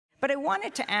But I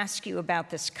wanted to ask you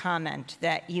about this comment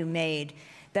that you made,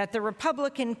 that the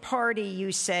Republican Party,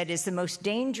 you said, is the most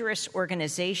dangerous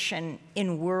organization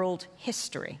in world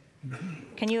history.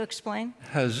 Can you explain?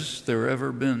 Has there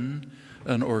ever been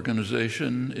an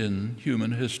organization in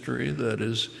human history that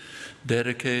is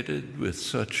dedicated with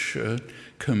such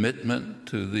commitment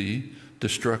to the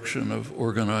destruction of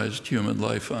organized human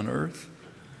life on Earth?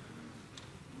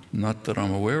 Not that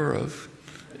I'm aware of.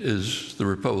 Is the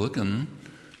Republican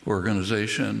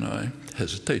organization, I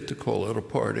hesitate to call it a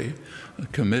party,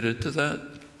 committed to that?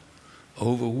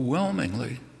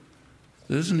 Overwhelmingly.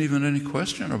 There isn't even any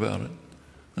question about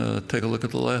it. Take a look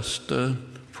at the last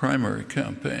primary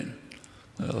campaign.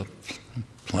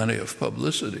 Plenty of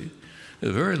publicity.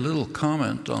 Very little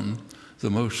comment on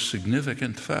the most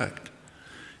significant fact.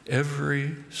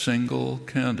 Every single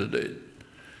candidate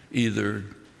either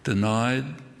denied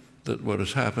that what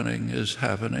is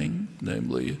happening,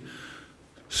 namely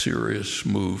serious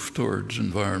move towards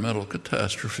environmental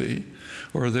catastrophe,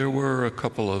 or there were a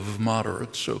couple of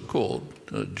moderates, so-called,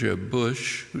 Jeb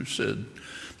Bush, who said,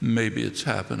 maybe it's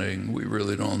happening, we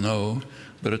really don't know,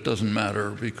 but it doesn't matter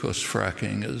because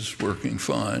fracking is working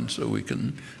fine, so we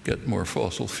can get more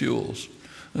fossil fuels.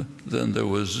 Then there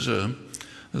was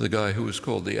the guy who was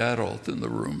called the adult in the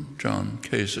room, John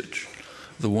Kasich,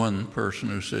 the one person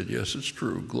who said, yes, it's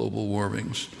true, global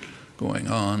warming's going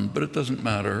on, but it doesn't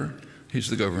matter. He's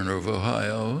the governor of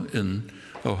Ohio. In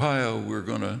Ohio, we're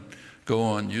going to go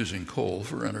on using coal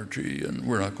for energy, and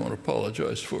we're not going to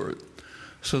apologize for it.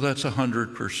 So that's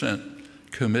 100%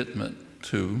 commitment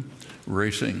to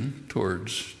racing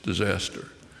towards disaster.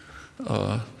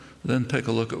 Then take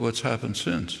a look at what's happened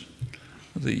since.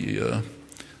 The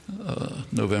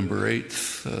November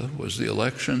 8th was the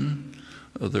election.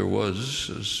 There was,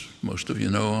 as most of you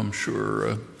know, I'm sure,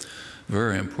 a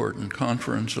very important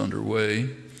conference underway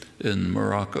in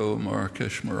Morocco,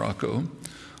 Marrakesh, Morocco.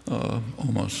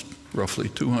 Almost roughly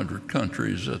 200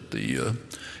 countries at the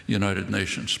United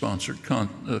Nations-sponsored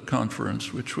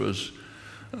conference, which was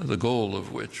the goal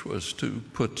of which was to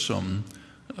put some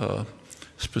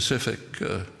specific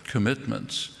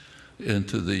commitments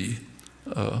into the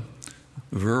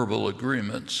verbal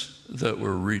agreements that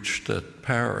were reached at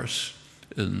Paris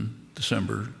in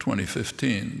December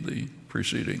 2015, the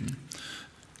preceding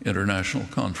international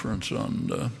conference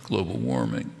on global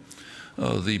warming.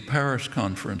 The Paris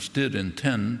conference did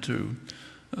intend to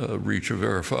reach a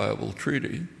verifiable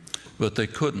treaty, but they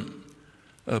couldn't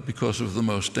because of the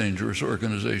most dangerous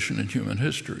organization in human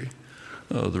history.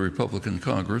 The Republican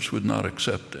Congress would not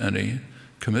accept any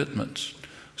commitments.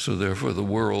 So therefore, the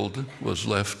world was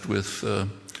left with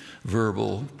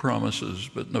verbal promises,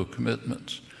 but no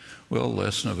commitments. Well,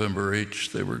 last November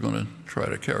 8th, they were going to try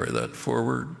to carry that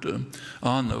forward.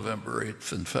 On November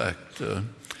 8th, in fact,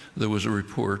 there was a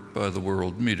report by the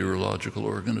World Meteorological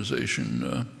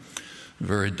Organization,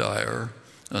 very dire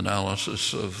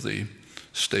analysis of the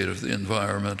state of the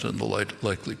environment and the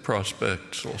likely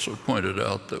prospects. Also pointed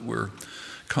out that we're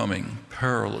coming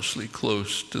perilously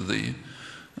close to the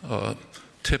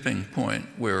tipping point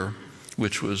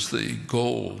which was the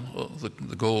goal.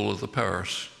 The goal of the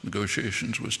Paris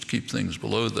negotiations was to keep things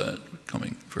below that,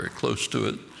 coming very close to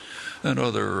it, and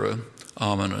other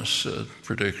ominous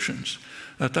predictions.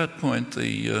 At that point,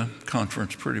 the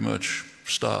conference pretty much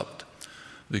stopped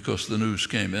because the news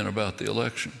came in about the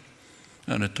election.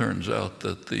 And it turns out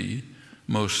that the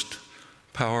most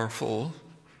powerful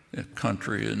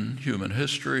country in human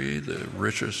history, the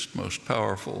richest, most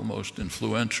powerful, most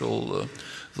influential,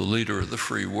 the leader of the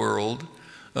free world,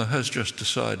 has just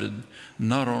decided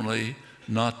not only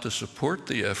not to support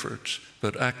the efforts,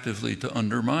 but actively to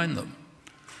undermine them.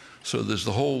 So there's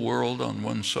the whole world on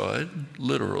one side,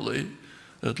 literally,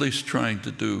 at least trying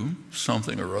to do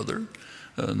something or other.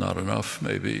 Not enough,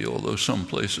 maybe, although some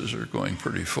places are going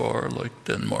pretty far, like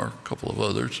Denmark, a couple of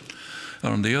others.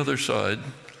 And on the other side,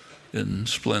 in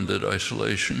splendid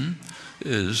isolation,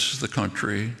 is the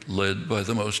country led by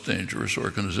the most dangerous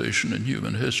organization in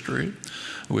human history,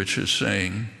 which is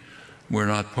saying, we're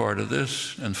not part of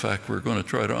this. In fact, we're going to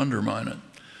try to undermine it.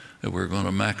 And we're going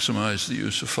to maximize the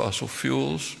use of fossil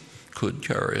fuels, could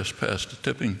carry us past a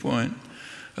tipping point.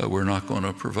 We're not going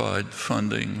to provide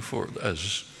funding for,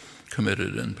 as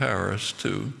committed in Paris,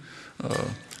 to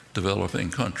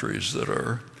developing countries that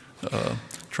are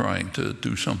trying to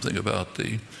do something about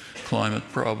the climate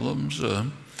problems.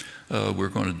 We're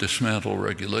going to dismantle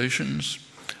regulations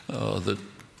that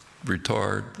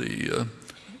retard the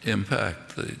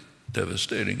impact, the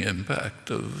devastating impact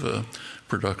of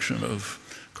production of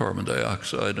carbon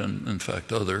dioxide and, in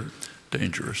fact, other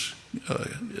dangerous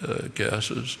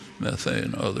gases,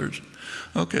 methane, others.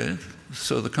 Okay,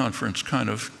 so the conference kind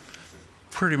of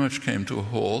pretty much came to a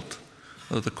halt.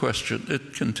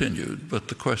 It continued, but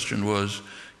the question was,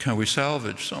 can we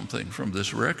salvage something from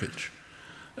this wreckage?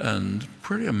 And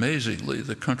pretty amazingly,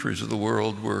 the countries of the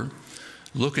world were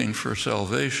looking for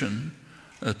salvation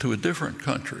to a different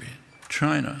country,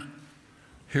 China.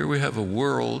 Here we have a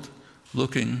world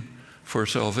looking for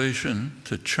salvation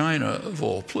to China, of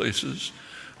all places,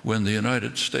 when the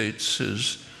United States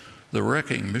is the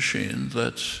wrecking machine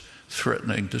that's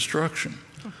threatening destruction,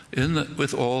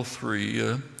 with all three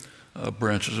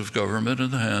branches of government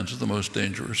in the hands of the most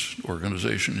dangerous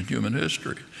organization in human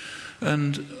history.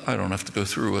 And I don't have to go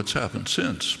through what's happened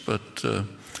since, but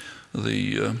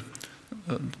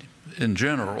in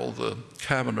general, the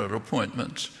cabinet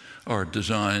appointments are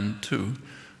designed to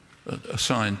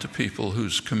assign to people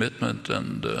whose commitment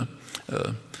and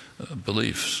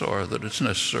beliefs are that it's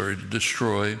necessary to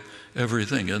destroy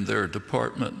everything in their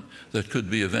department that could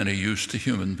be of any use to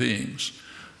human beings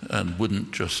and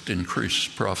wouldn't just increase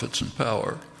profits and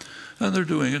power. And they're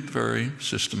doing it very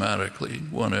systematically,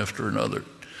 one after another.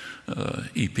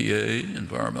 EPA,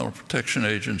 Environmental Protection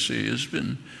Agency, has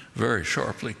been very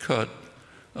sharply cut.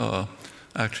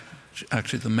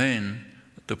 Actually, the main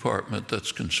department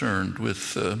that's concerned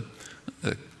with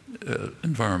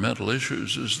environmental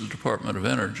issues is the Department of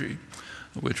Energy,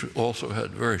 which also had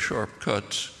very sharp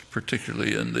cuts,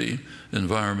 particularly in the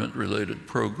environment-related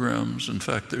programs. In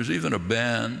fact, there's even a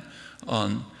ban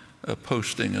on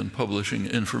posting and publishing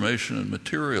information and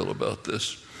material about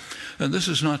this. And this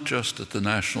is not just at the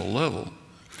national level.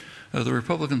 The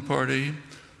Republican Party,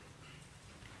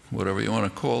 whatever you want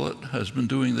to call it, has been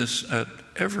doing this at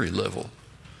every level.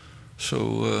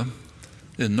 So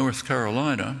in North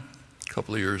Carolina, a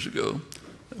couple of years ago,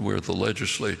 where the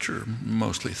legislature,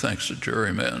 mostly thanks to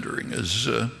gerrymandering, is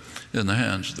in the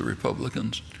hands of the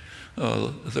Republicans,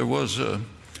 there was a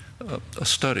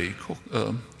study,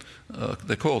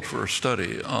 they called for a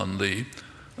study on the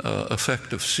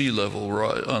effect of sea level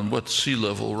rise, on what sea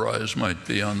level rise might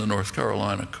be on the North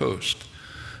Carolina coast.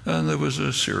 And there was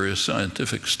a serious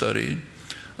scientific study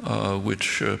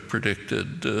which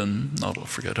predicted, I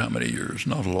forget how many years,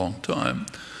 not a long time,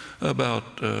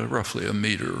 about roughly a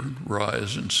meter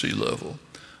rise in sea level,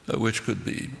 which could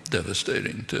be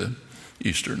devastating to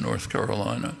eastern North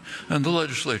Carolina. And the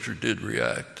legislature did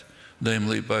react,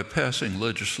 namely by passing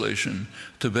legislation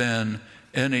to ban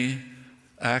any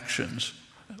actions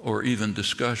or even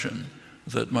discussion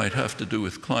that might have to do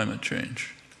with climate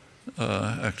change.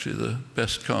 Actually, the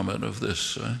best comment of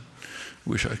this, I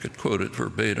wish I could quote it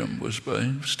verbatim, was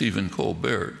by Stephen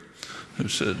Colbert, who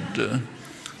said,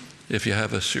 if you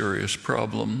have a serious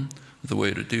problem, the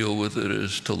way to deal with it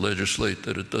is to legislate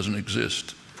that it doesn't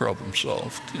exist. Problem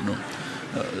solved. You know,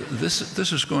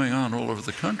 this is going on all over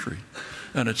the country,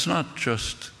 and it's not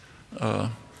just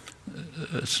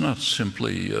it's not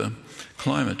simply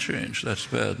climate change. That's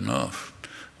bad enough,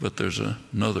 but there's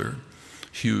another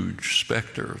huge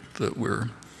specter that we're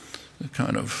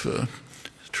kind of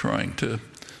trying to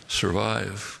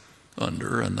survive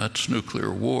under, and that's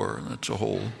nuclear war. That's a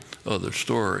whole other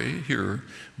story. Here,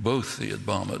 both the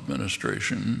Obama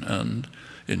administration and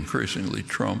increasingly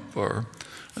Trump are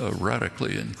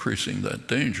radically increasing that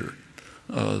danger.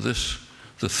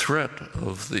 The threat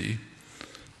of the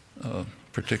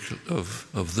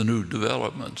of the new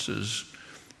developments is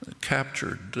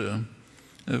captured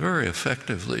very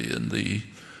effectively in the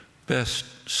best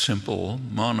simple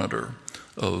monitor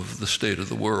of the state of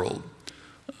the world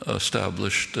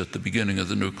established at the beginning of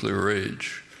the nuclear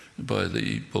age by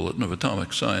the Bulletin of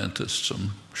Atomic Scientists.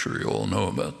 I'm sure you all know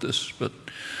about this, but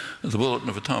the Bulletin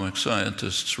of Atomic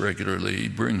Scientists regularly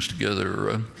brings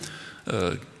together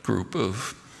a group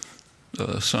of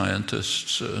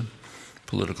scientists,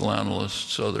 political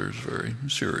analysts, others, very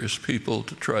serious people,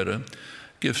 to try to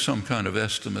give some kind of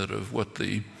estimate of what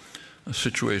the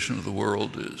situation of the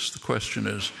world is. The question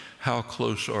is, how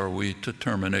close are we to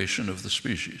termination of the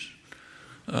species?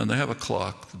 And they have a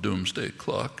clock, the doomsday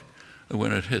clock.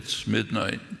 When it hits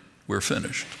midnight, we're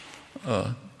finished.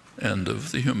 End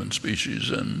of the human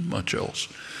species and much else.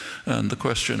 And the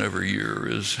question every year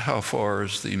is, how far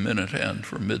is the minute hand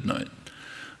from midnight?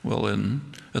 Well,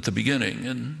 at the beginning,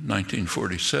 in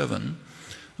 1947,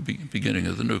 beginning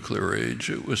of the nuclear age,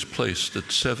 it was placed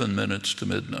at 7 minutes to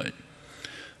midnight.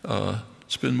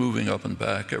 It's been moving up and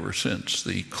back ever since.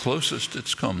 The closest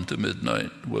it's come to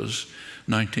midnight was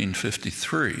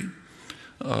 1953.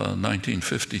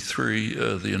 1953,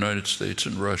 the United States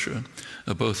and Russia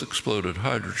both exploded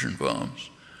hydrogen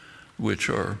bombs, which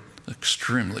are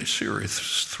extremely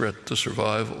serious threat to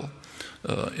survival.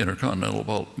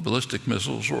 intercontinental ballistic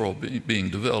missiles were all being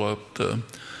developed.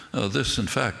 This, in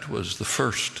fact, was the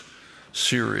first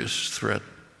serious threat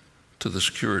to the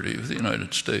security of the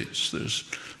United States. There's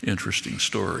an interesting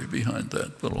story behind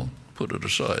that, but I'll put it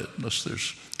aside unless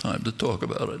there's time to talk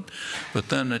about it. But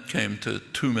then it came to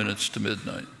 2 minutes to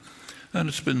midnight, and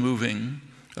it's been moving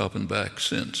up and back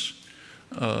since.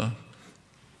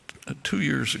 2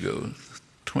 years ago,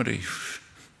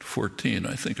 2014,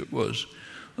 I think it was,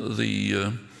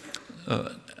 the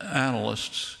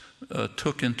analysts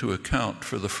took into account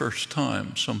for the first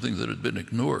time something that had been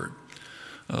ignored,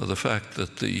 the fact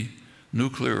that the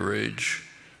nuclear age,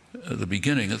 the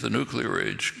beginning of the nuclear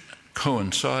age,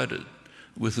 coincided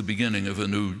with the beginning of a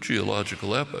new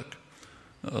geological epoch,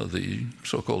 the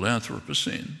so-called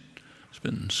Anthropocene. There's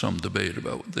been some debate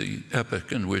about the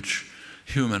epoch in which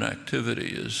human activity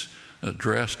is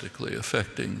drastically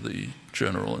affecting the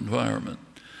general environment.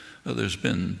 There's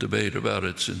been debate about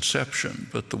its inception,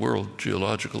 but the World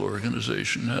Geological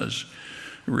Organization has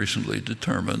recently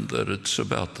determined that it's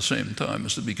about the same time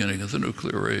as the beginning of the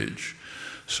nuclear age.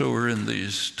 So we're in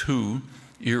these two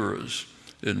eras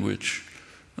in which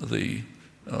the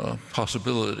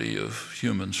possibility of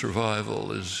human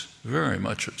survival is very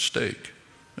much at stake,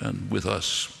 and with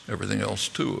us, everything else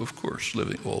too, of course,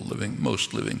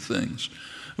 most living things,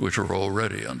 which are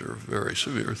already under very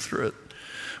severe threat.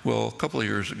 Well, a couple of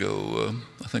years ago,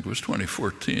 I think it was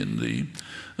 2014, the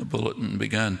bulletin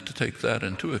began to take that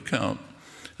into account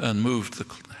and moved the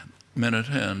minute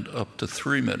hand up to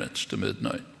 3 minutes to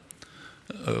midnight,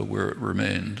 where it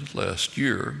remained last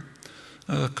year.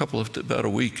 About a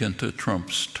week into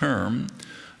Trump's term,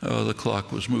 the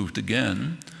clock was moved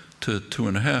again to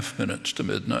 2.5 minutes to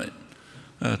midnight.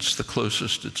 That's the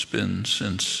closest it's been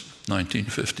since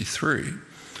 1953.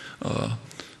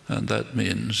 And that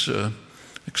means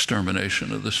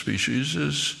extermination of the species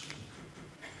is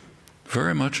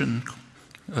very much an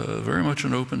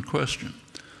open question.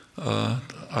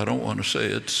 I don't want to say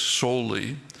it's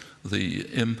solely the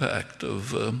impact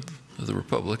of the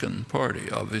Republican Party.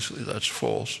 Obviously, that's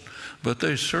false. But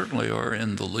they certainly are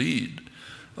in the lead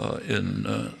in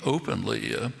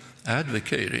openly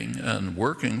advocating and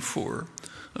working for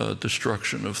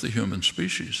destruction of the human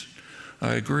species.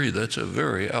 I agree, that's a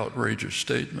very outrageous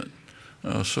statement.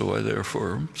 So I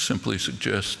therefore simply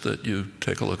suggest that you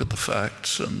take a look at the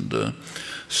facts and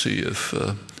see if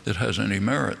it has any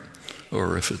merit,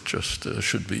 or if it just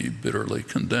should be bitterly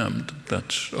condemned.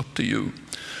 That's up to you.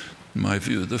 In my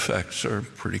view, the facts are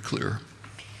pretty clear.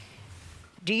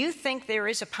 Do you think there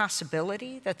is a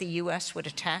possibility that the U.S. would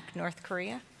attack North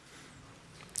Korea?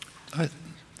 I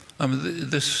mean,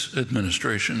 this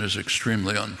administration is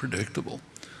extremely unpredictable.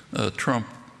 Trump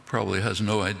probably has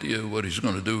no idea what he's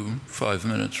going to do 5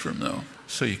 minutes from now.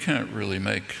 So you can't really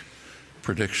make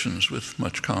predictions with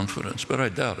much confidence, but I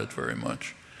doubt it very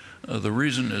much. The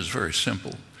reason is very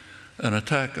simple. An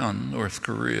attack on North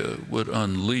Korea would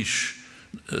unleash,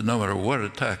 no matter what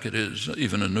attack it is,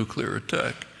 even a nuclear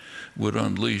attack, would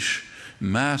unleash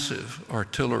massive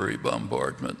artillery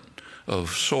bombardment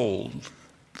of Seoul,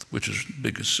 which is the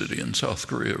biggest city in South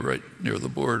Korea right near the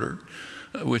border,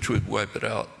 which would wipe it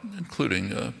out,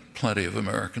 including plenty of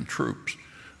American troops.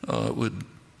 I'm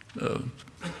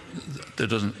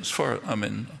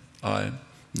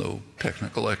no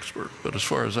technical expert, but as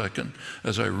far as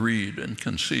I read and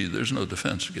can see, there's no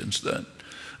defense against that.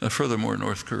 Furthermore,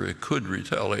 North Korea could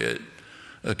retaliate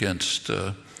against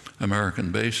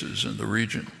American bases in the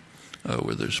region,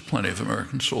 where there's plenty of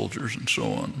American soldiers and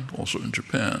so on, also in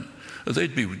Japan.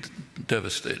 They'd be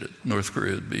devastated. North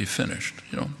Korea would be finished,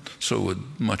 so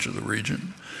would much of the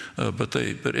region. But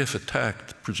if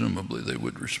attacked, presumably they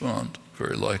would respond,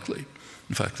 very likely.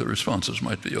 In fact, the responses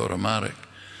might be automatic.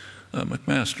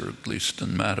 McMaster, at least,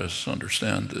 and Mattis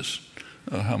understand this.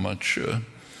 How much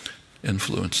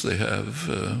influence they have,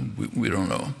 we don't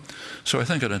know. So I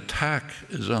think an attack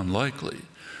is unlikely.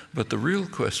 But the real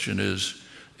question is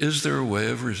there a way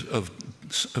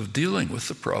of dealing with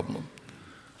the problem?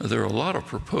 There are a lot of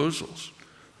proposals,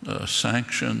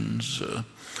 sanctions,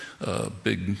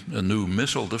 a new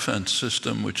missile defense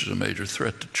system, which is a major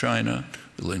threat to China.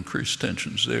 It'll increase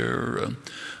tensions there,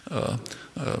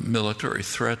 military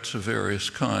threats of various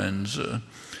kinds,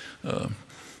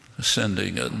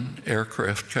 sending an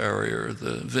aircraft carrier,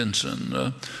 the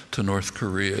Vinson, to North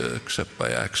Korea, except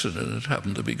by accident. It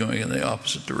happened to be going in the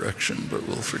opposite direction, but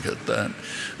we'll forget that.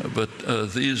 But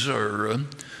those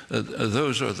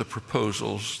are the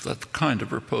proposals, that kind of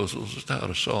proposals as to how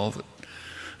to solve it.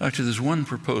 Actually, there's one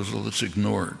proposal that's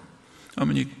ignored. I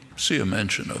mean, you see a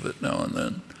mention of it now and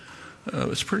then.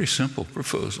 It's a pretty simple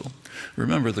proposal.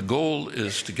 Remember, the goal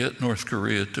is to get North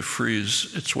Korea to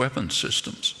freeze its weapons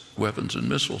systems, weapons and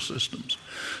missile systems.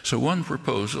 So one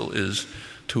proposal is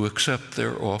to accept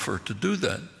their offer to do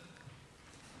that.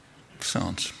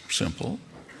 Sounds simple.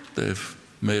 They've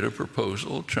made a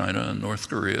proposal, China and North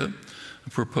Korea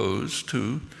proposed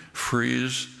to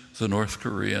freeze the North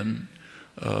Korean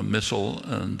missile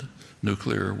and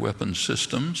nuclear weapons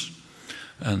systems,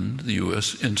 and the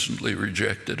U.S. instantly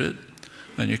rejected it.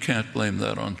 And you can't blame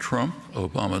that on Trump.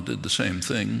 Obama did the same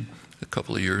thing a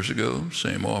couple of years ago.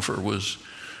 Same offer was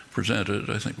presented,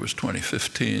 I think it was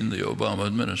 2015. The Obama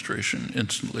administration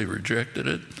instantly rejected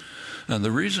it. And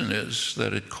the reason is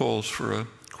that it calls for a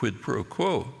quid pro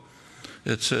quo.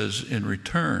 It says, in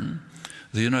return,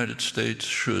 the United States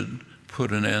should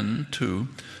put an end to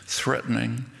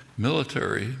threatening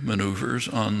military maneuvers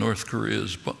on North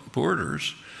Korea's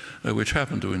borders, which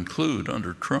happen to include,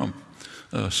 under Trump,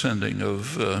 sending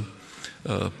of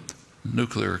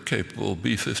nuclear-capable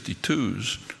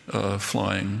B-52s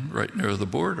flying right near the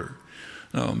border.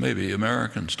 Now, maybe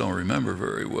Americans don't remember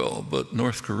very well, but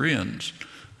North Koreans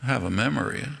have a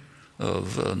memory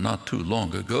of not too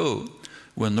long ago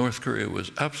when North Korea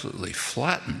was absolutely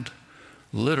flattened,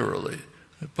 literally,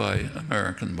 by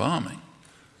American bombing.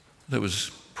 There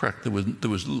was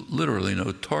literally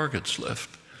no targets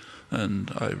left.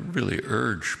 And I really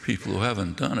urge people who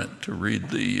haven't done it to read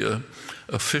the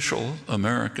official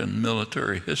American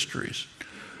military histories,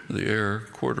 the Air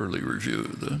Quarterly Review,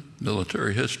 the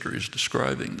military histories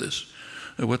describing this.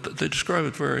 They describe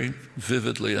it very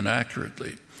vividly and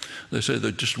accurately. They say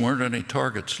there just weren't any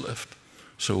targets left.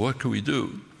 So what could we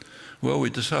do? Well, we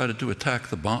decided to attack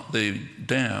the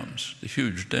dams, the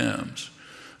huge dams.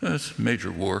 That's a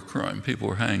major war crime. People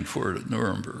were hanged for it at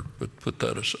Nuremberg, but put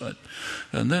that aside.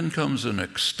 And then comes an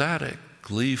ecstatic,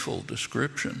 gleeful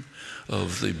description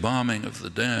of the bombing of the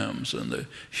dams and the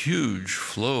huge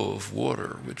flow of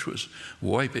water, which was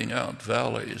wiping out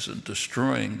valleys and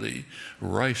destroying the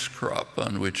rice crop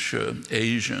on which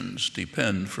Asians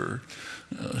depend for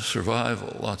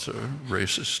survival. Lots of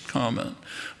racist comment,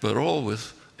 but all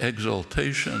with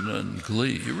exultation and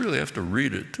glee. You really have to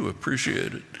read it to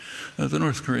appreciate it. The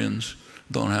North Koreans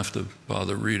don't have to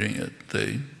bother reading it.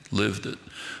 They lived it.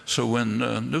 So when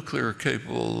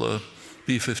nuclear-capable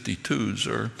B-52s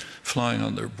are flying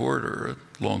on their border,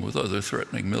 along with other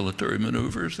threatening military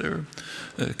maneuvers, they're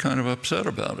kind of upset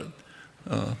about it.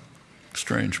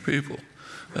 Strange people.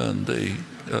 And they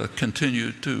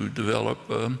continue to develop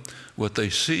what they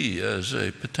see as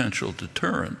a potential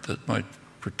deterrent that might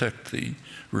protect the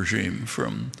regime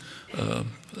from,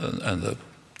 and the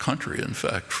country, in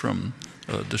fact, from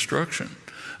destruction.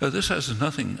 This has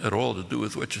nothing at all to do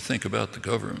with what you think about the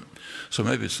government. So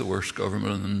maybe it's the worst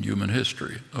government in human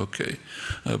history, okay.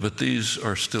 But these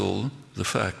are still the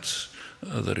facts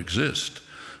that exist.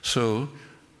 So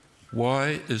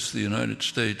why is the United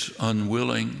States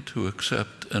unwilling to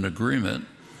accept an agreement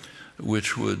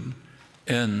which would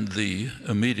end the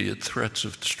immediate threats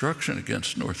of destruction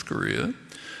against North Korea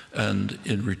and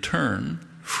in return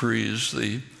freeze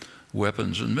the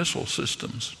weapons and missile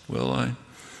systems? Well, I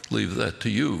leave that to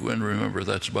you, and remember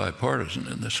that's bipartisan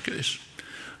in this case.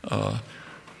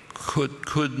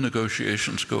 Could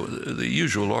negotiations go? The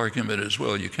usual argument is,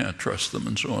 well, you can't trust them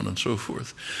and so on and so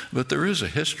forth. But there is a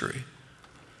history,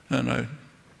 and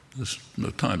there's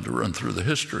no time to run through the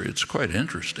history. It's quite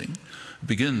interesting. It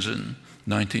begins in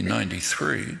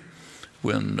 1993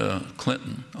 when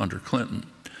under Clinton,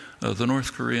 the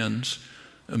North Koreans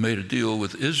made a deal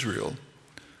with Israel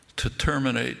to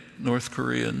terminate North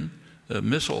Korean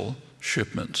missile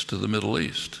shipments to the Middle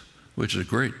East, which is a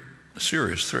great,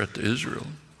 serious threat to Israel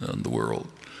and the world.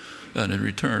 And in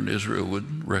return, Israel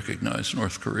would recognize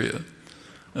North Korea.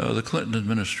 The Clinton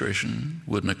administration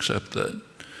wouldn't accept that.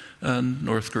 And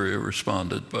North Korea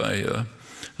responded by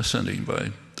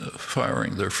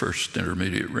firing their first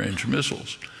intermediate range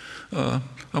missiles.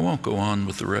 I won't go on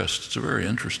with the rest. It's a very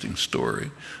interesting story.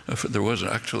 There was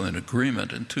actually an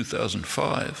agreement in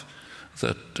 2005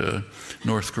 that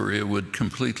North Korea would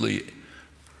completely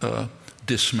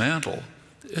dismantle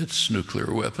its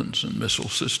nuclear weapons and missile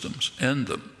systems, end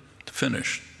them,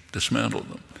 finish, dismantle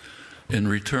them, in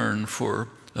return for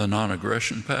a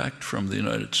non-aggression pact from the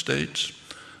United States,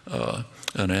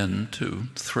 an end to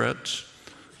threats,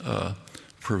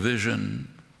 provision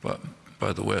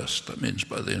by the West, that means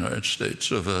by the United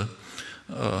States, of a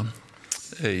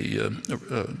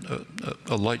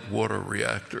light water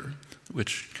reactor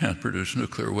which can't produce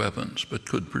nuclear weapons but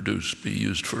could be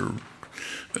used for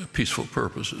peaceful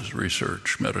purposes,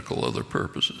 research, medical, other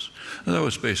purposes. And that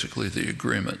was basically the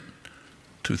agreement,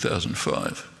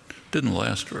 2005. Didn't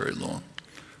last very long.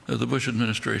 The Bush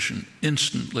administration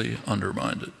instantly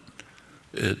undermined it.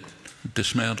 It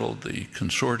dismantled the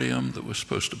consortium that was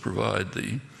supposed to provide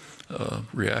the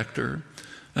reactor,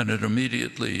 and it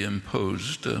immediately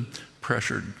imposed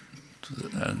pressured,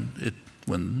 and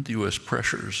when the U.S.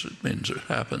 pressures, it means it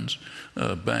happens,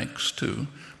 banks to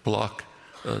block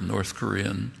North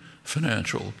Korean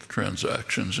financial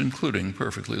transactions, including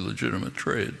perfectly legitimate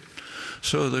trade.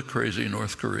 So the crazy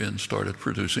North Koreans started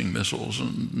producing missiles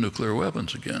and nuclear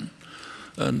weapons again.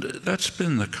 And that's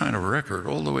been the kind of record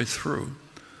all the way through.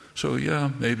 So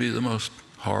yeah, maybe the most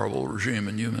horrible regime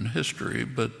in human history,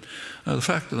 but the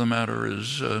fact of the matter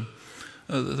is the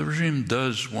regime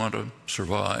does want to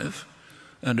survive,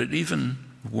 and it even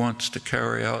wants to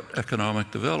carry out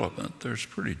economic development. There's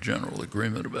pretty general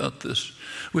agreement about this,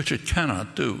 which it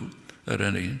cannot do at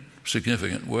any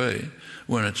significant way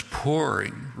when it's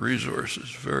pouring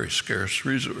resources, very scarce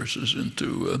resources,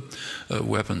 into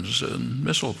weapons and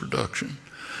missile production.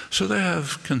 So they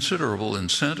have considerable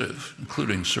incentive,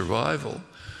 including survival,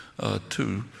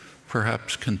 to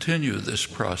perhaps continue this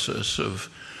process of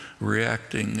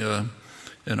reacting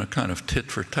in a kind of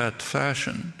tit-for-tat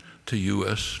fashion to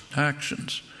U.S.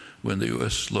 actions. When the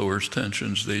U.S. lowers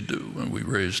tensions, they do. When we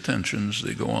raise tensions,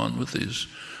 they go on with these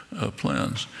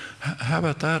plans. How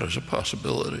about that as a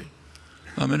possibility?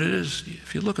 I mean, it is,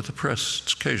 if you look at the press,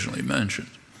 it's occasionally mentioned.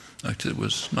 Actually, there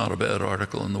was not a bad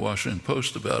article in the Washington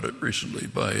Post about it recently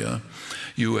by a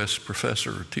U.S.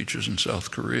 professor who teaches in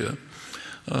South Korea.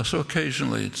 So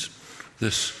occasionally it's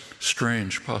this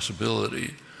strange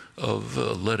possibility of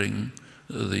letting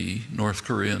the North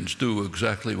Koreans do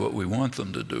exactly what we want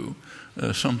them to do.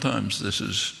 Sometimes this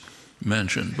is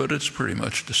mentioned, but it's pretty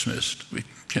much dismissed. We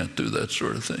can't do that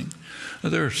sort of thing.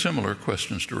 There are similar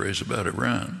questions to raise about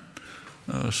Iran.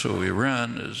 So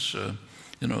Iran is,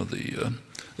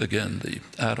 again, the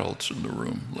adults in the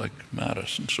room, like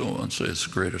Mattis and so on, say it's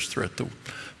the greatest threat to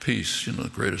peace, the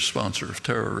greatest sponsor of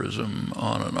terrorism,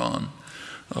 on and on.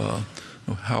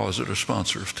 How is it a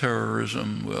sponsor of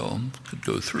terrorism? Well, could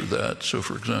go through that. So,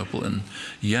 for example, in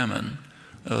Yemen,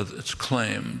 it's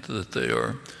claimed that they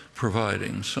are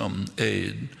providing some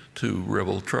aid to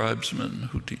rebel tribesmen,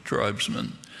 Houthi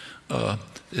tribesmen,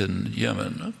 in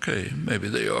Yemen. Okay, maybe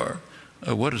they are.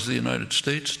 What is the United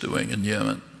States doing in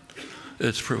Yemen?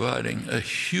 It's providing a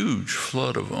huge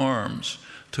flood of arms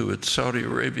to its Saudi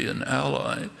Arabian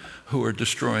ally who are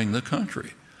destroying the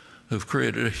country, who've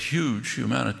created a huge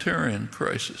humanitarian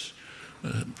crisis.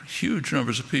 Huge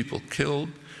numbers of people killed,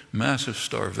 massive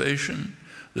starvation.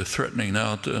 They're threatening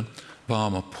now to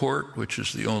bomb a port, which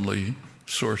is the only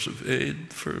source of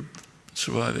aid for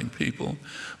surviving people.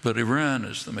 But Iran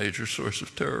is the major source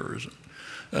of terrorism.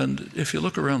 And if you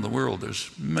look around the world,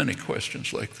 there's many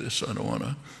questions like this. I don't want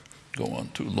to go on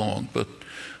too long, but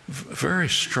very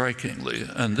strikingly,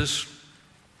 and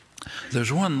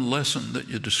there's one lesson that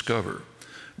you discover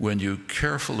when you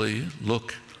carefully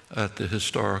look at the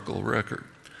historical record.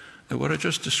 And what I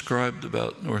just described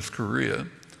about North Korea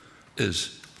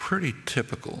is pretty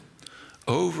typical.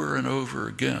 Over and over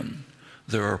again,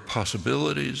 there are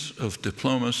possibilities of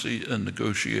diplomacy and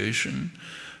negotiation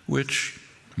which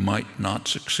might not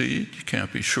succeed. You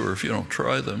can't be sure if you don't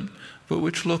try them, but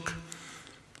which look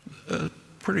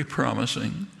pretty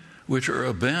promising, which are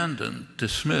abandoned,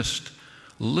 dismissed,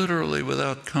 literally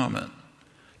without comment,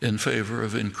 in favor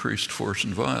of increased force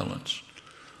and violence.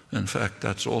 In fact,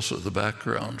 that's also the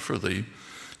background for the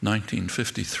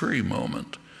 1953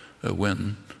 moment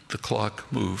when the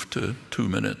clock moved to 2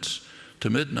 minutes to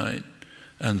midnight,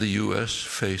 and the U.S.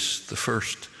 faced the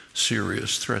first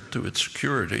serious threat to its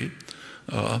security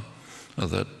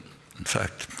that, in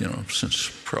fact, since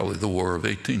probably the War of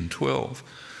 1812,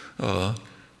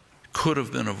 could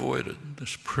have been avoided.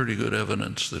 There's pretty good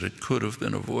evidence that it could have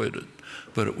been avoided,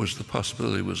 but the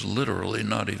possibility was literally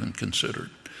not even considered.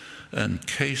 And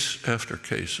case after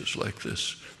case is like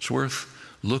this. It's worth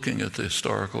looking at the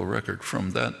historical record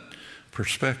from that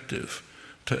perspective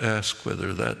to ask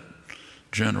whether that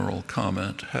general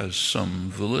comment has some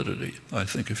validity. I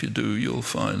think if you do, you'll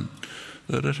find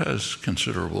that it has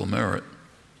considerable merit.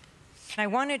 I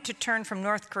wanted to turn from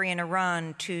North Korea and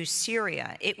Iran to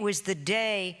Syria. It was the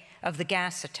day of the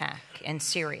gas attack in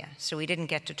Syria, so we didn't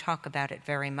get to talk about it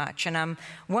very much. And I'm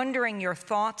wondering your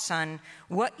thoughts on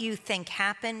what you think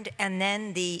happened and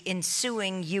then the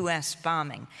ensuing U.S.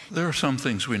 bombing. There are some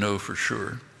things we know for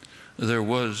sure. There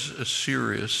was a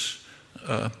serious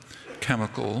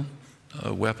chemical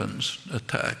weapons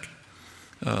attack.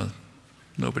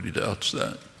 Nobody doubts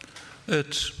that.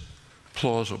 It's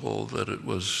plausible that it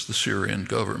was the Syrian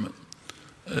government,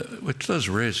 which does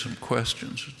raise some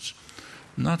questions. It's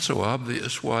not so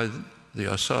obvious why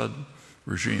the Assad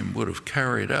regime would have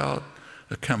carried out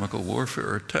a chemical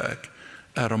warfare attack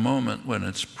at a moment when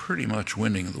it's pretty much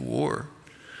winning the war.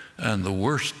 And the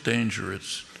worst danger it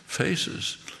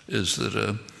faces is that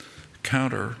a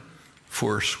counter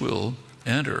force will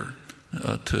enter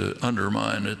to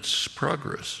undermine its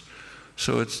progress.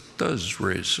 So it does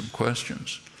raise some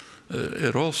questions.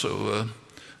 It also,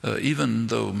 even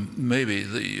though maybe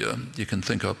you can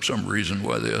think up some reason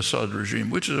why the Assad regime,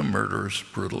 which is a murderous,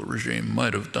 brutal regime,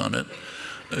 might have done it,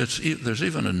 there's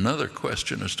even another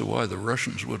question as to why the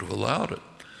Russians would have allowed it.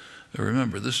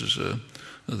 Remember, this is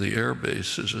the air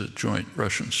base is a joint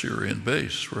Russian-Syrian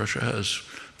base. Russia has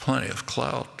plenty of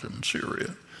clout in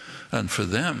Syria. And for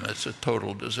them, it's a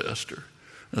total disaster.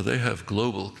 Now, they have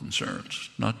global concerns,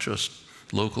 not just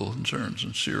local concerns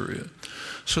in Syria.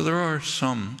 So there are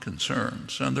some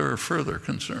concerns, and there are further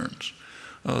concerns.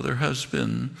 There has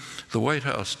been, the White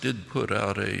House did put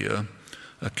out a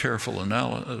careful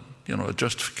analysis, a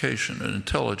justification, an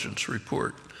intelligence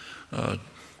report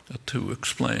to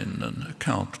explain and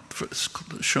account for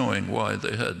showing why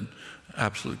they had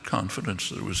absolute confidence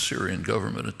that it was a Syrian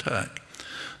government attack.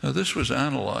 Now, this was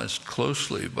analyzed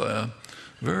closely by a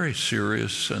very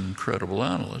serious and credible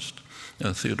analyst,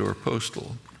 Theodore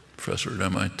Postel, professor at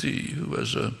MIT, who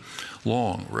has a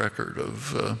long record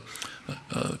of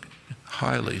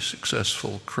highly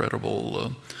successful,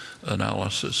 credible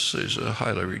analysis. He's a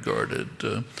highly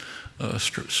regarded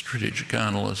strategic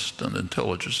analyst and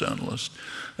intelligence analyst,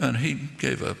 and he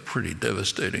gave a pretty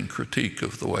devastating critique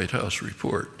of the White House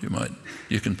report.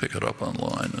 You can pick it up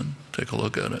online and take a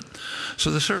look at it. So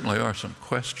there certainly are some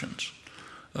questions.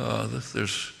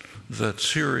 That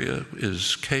Syria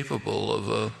is capable of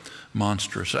a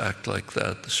monstrous act like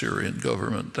that, the Syrian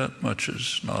government, that much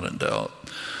is not in doubt.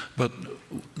 But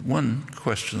one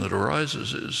question that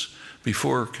arises is,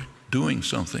 before doing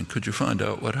something, could you find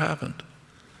out what happened?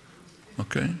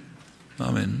 Okay?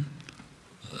 I mean,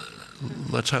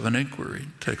 let's have an inquiry,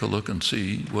 take a look and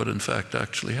see what in fact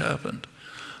actually happened.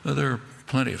 There are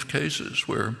plenty of cases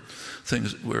where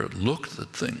it looked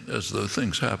as though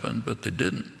things happened, but they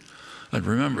didn't. And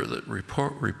remember that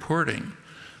reporting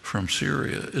from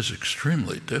Syria is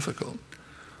extremely difficult.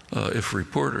 If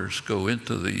reporters go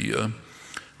into the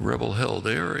rebel-held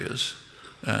areas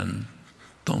and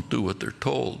don't do what they're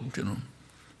told,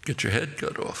 get your head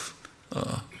cut off.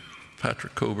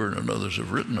 Patrick Coburn and others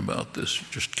have written about this. You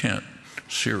just can't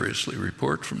seriously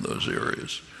report from those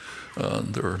areas.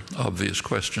 There are obvious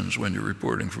questions when you're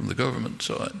reporting from the government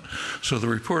side. So the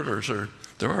reporters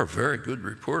there are very good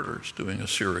reporters doing a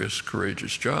serious,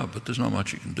 courageous job, but there's not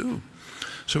much you can do.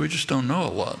 So we just don't know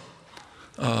a lot.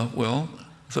 Well,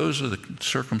 those are the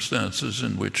circumstances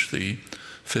in which the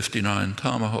 59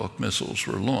 Tomahawk missiles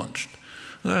were launched.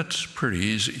 That's pretty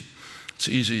easy. It's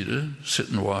easy to sit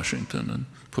in Washington and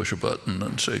push a button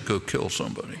and say, go kill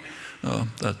somebody.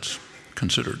 That's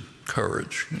considered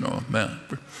courage, man,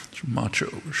 it's macho,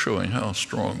 we're showing how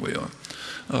strong we are.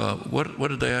 What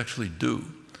did they actually do?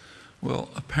 Well,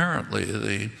 apparently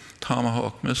the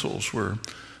Tomahawk missiles were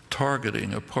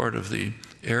targeting a part of the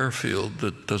airfield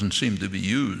that doesn't seem to be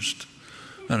used.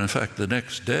 And in fact, the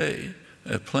next day,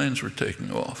 planes were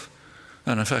taking off.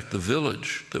 And in fact, the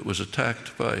village that was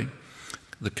attacked by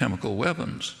the chemical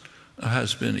weapons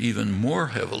has been even more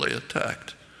heavily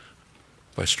attacked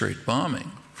by straight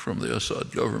bombing from the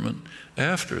Assad government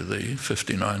after the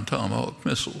 59 Tomahawk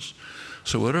missiles.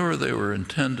 So whatever they were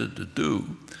intended to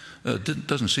do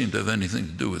doesn't seem to have anything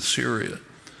to do with Syria.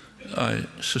 I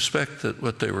suspect that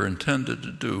what they were intended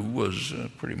to do was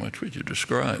pretty much what you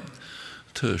described,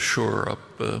 to shore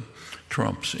up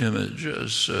Trump's image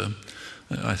as,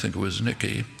 I think it was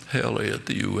Nikki Haley at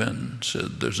the UN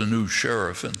said, there's a new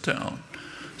sheriff in town.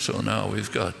 So now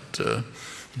we've got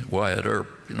Wyatt Earp,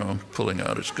 pulling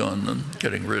out his gun and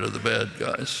getting rid of the bad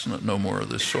guys, no more of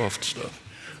this soft stuff.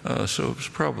 So it was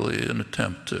probably an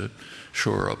attempt to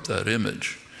shore up that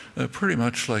image, pretty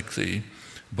much like the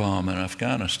bomb in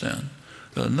Afghanistan.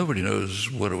 Nobody knows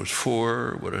what it was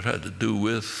for, what it had to do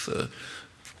with.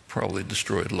 Probably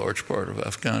destroyed a large part of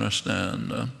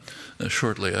Afghanistan.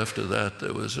 Shortly after that,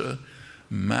 there was an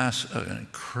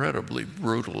incredibly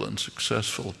brutal and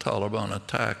successful Taliban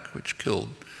attack, which killed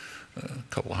a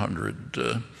couple hundred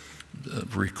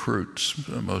recruits,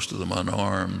 most of them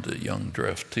unarmed. The young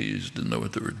draftees didn't know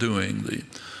what they were doing. It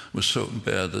was so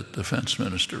bad that the defense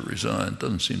minister resigned.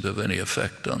 Doesn't seem to have any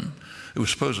effect on. It was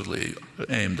supposedly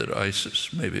aimed at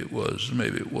ISIS. Maybe it was,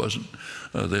 maybe it wasn't.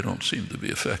 They don't seem to be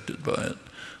affected by it.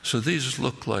 So these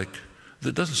look like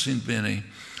there doesn't seem to be any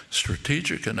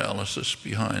strategic analysis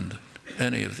behind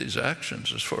any of these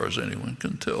actions, as far as anyone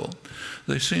can tell.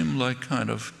 They seem like kind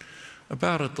of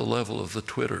about at the level of the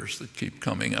Twitters that keep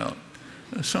coming out.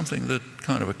 Something that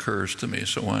kind of occurs to me,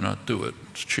 so why not do it?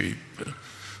 It's cheap,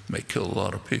 may kill a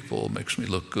lot of people, makes me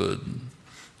look good,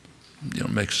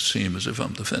 and, makes it seem as if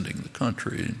I'm defending the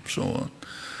country, and so on.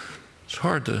 It's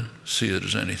hard to see it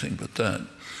as anything but that.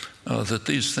 That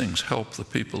these things help the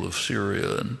people of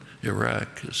Syria and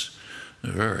Iraq is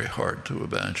very hard to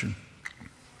imagine.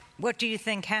 What do you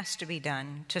think has to be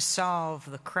done to solve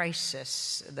the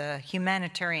crisis, the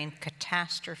humanitarian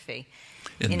catastrophe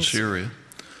in Syria?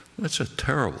 It's a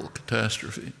terrible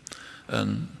catastrophe.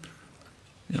 And,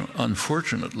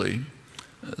 unfortunately,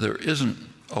 there isn't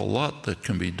a lot that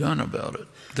can be done about it.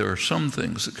 There are some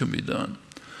things that can be done.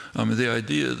 I mean, the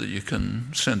idea that you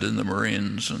can send in the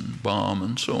Marines and bomb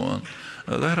and so on,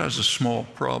 that has a small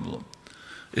problem.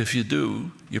 If you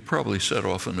do, you probably set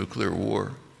off a nuclear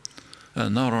war.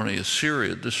 And not only is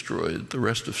Syria destroyed, the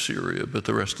rest of Syria, but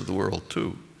the rest of the world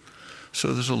too.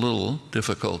 So there's a little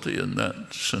difficulty in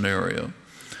that scenario,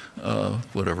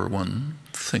 whatever one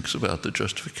thinks about the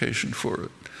justification for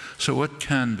it. So what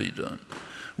can be done?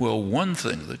 Well, one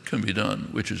thing that can be done,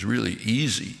 which is really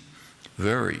easy,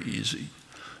 very easy,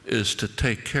 is to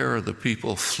take care of the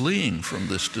people fleeing from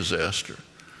this disaster.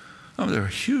 I mean, there are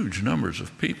huge numbers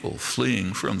of people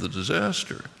fleeing from the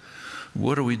disaster.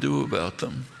 What do we do about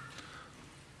them?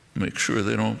 Make sure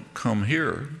they don't come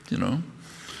here,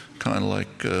 kind of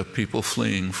like people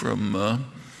fleeing from,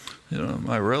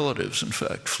 my relatives, in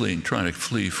fact, trying to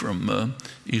flee from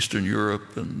Eastern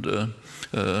Europe and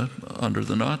under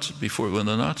the Nazis, when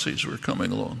the Nazis were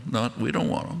coming along. We don't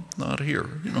want them, not here,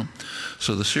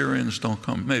 So the Syrians don't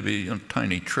come, maybe a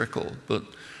tiny trickle, but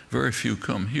very few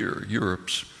come here.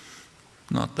 Europe's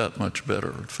not that much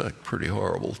better, in fact, pretty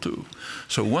horrible too.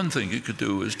 So one thing you could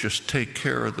do is just take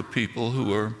care of the people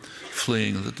who are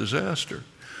fleeing the disaster.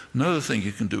 Another thing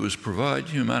you can do is provide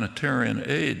humanitarian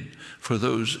aid for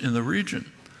those in the region.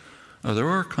 There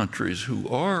are countries who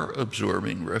are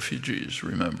absorbing refugees,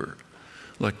 remember.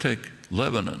 Like take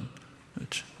Lebanon.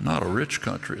 It's not a rich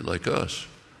country like us,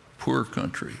 poor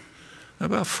country.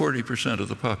 About 40% of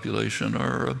the population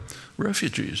are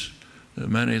refugees,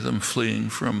 many of them fleeing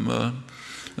from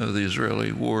the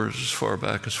Israeli wars as far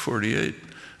back as '48.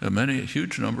 A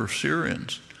huge number of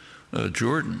Syrians.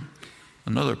 Jordan,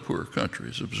 another poor country,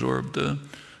 has absorbed a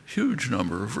huge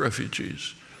number of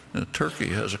refugees. Turkey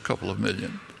has a couple of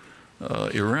million.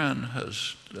 Iran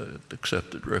has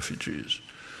accepted refugees.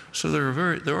 So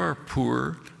there are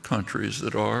poor countries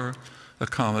that are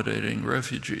accommodating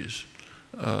refugees,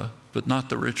 but not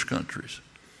the rich countries.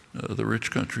 The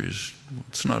rich countries,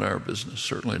 it's not our business,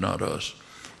 certainly not us.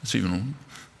 It's even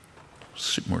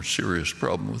a more serious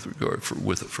problem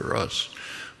for us,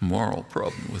 moral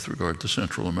problem with regard to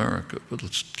Central America, but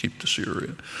let's keep to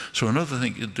Syria. So another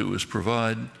thing you do is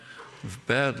provide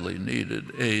badly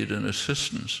needed aid and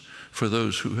assistance for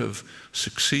those who have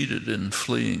succeeded in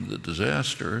fleeing the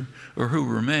disaster or who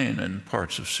remain in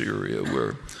parts of Syria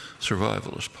where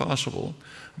survival is possible,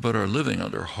 but are living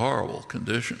under horrible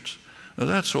conditions. Now,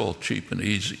 that's all cheap and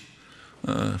easy.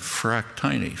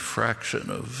 Tiny fraction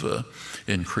of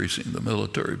increasing the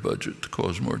military budget to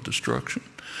cause more destruction.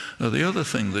 Now, the other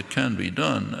thing that can be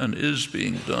done, and is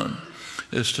being done,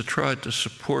 is to try to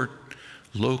support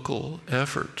local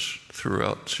efforts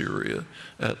throughout Syria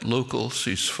at local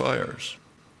ceasefires,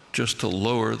 just to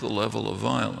lower the level of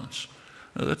violence.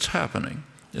 Now, that's happening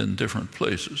in different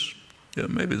places.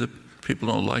 Maybe the people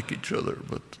don't like each other,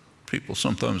 but people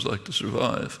sometimes like to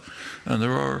survive. And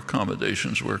there are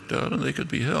accommodations worked out, and they could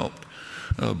be helped.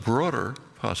 A broader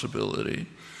possibility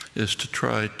is to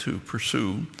try to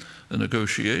pursue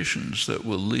negotiations that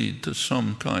will lead to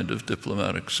some kind of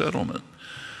diplomatic settlement.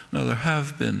 Now, there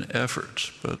have been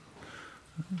efforts, but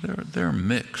they're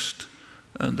mixed,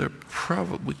 and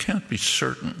we can't be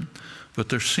certain, but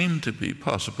there seem to be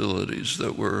possibilities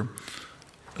that were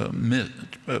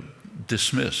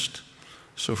dismissed.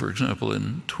 So, for example,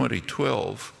 in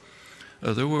 2012,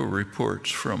 there were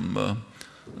reports from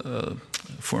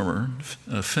former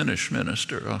Finnish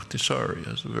minister Ahtisaari,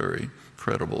 has a very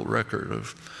credible record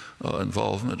of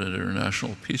involvement in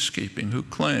international peacekeeping, who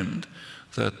claimed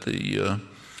that a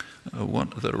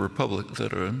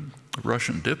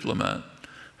Russian diplomat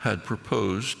had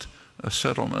proposed a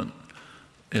settlement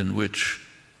in which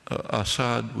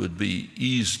Assad would be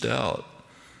eased out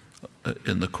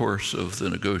in the course of the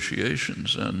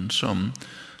negotiations, and some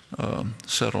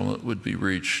settlement would be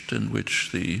reached in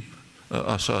which the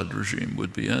Assad regime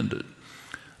would be ended.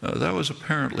 That was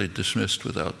apparently dismissed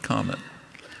without comment.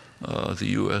 The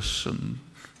U.S. and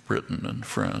Britain and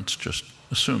France just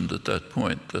assumed at that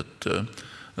point that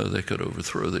they could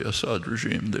overthrow the Assad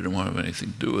regime. They didn't want to have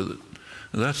anything to do with it.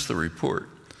 And that's the report.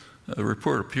 The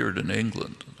report appeared in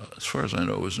England. As far as I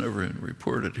know, it was never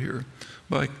reported here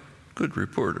by good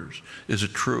reporters. Is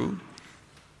it true?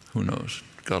 Who knows?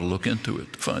 Got to look into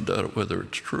it to find out whether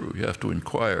it's true. You have to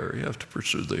inquire. You have to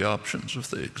pursue the options if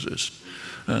they exist.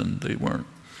 And they weren't.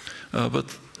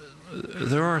 But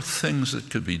there are things that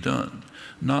could be done,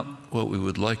 not what we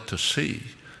would like to see.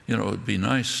 You know, it'd be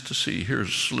nice to see, here's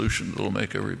a solution that'll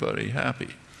make everybody happy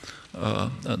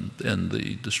and end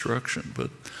the destruction. But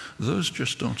those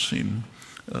just don't seem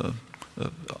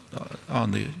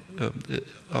on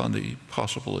the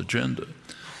possible agenda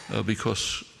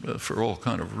because for all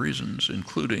kind of reasons,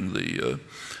 including the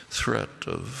threat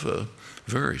of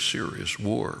very serious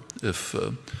war if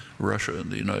Russia and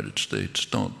the United States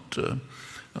don't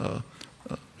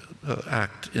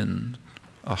act in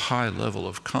a high level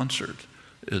of concert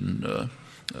in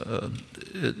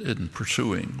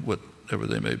pursuing whatever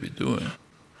they may be doing.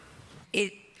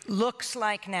 It looks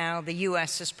like now the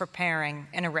U.S. is preparing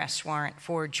an arrest warrant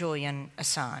for Julian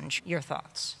Assange. Your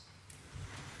thoughts?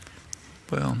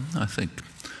 Well, I think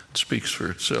it speaks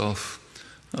for itself.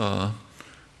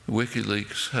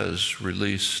 WikiLeaks has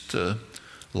released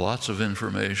lots of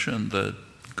information that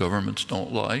governments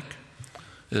don't like.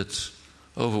 It's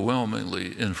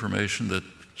overwhelmingly information that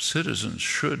citizens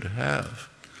should have.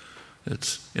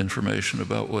 It's information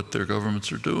about what their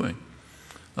governments are doing.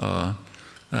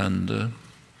 And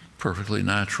perfectly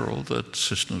natural that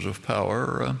systems of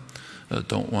power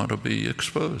don't want to be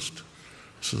exposed.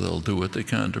 So they'll do what they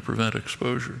can to prevent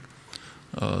exposure.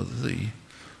 I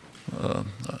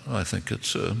think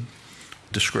it's a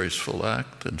disgraceful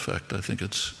act. In fact, I think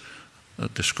it's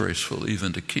disgraceful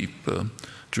even to keep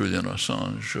Julian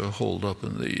Assange holed up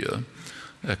in the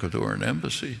Ecuadorian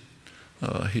embassy.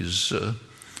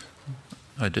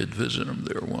 I did visit him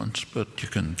there once, but you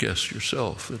can guess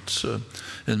yourself. It's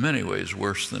in many ways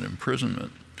worse than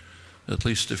imprisonment. At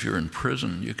least if you're in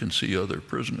prison, you can see other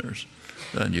prisoners,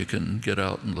 and you can get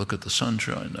out and look at the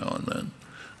sunshine now and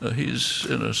then. He's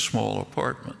in a small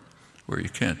apartment where you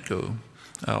can't go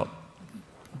out.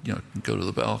 You know, go to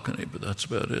the balcony, but that's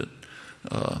about it.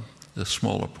 The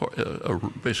small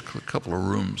basically a couple of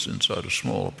rooms inside a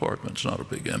small apartment. It's not a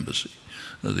big embassy.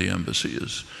 The embassy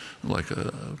is like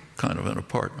a kind of an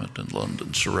apartment in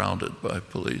London, surrounded by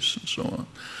police and so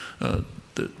on.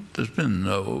 There's been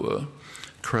no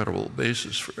credible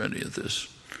basis for any of this,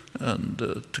 and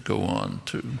to go on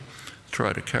to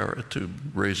try to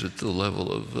raise it to the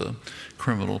level of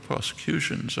criminal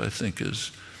prosecutions, I think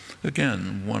is,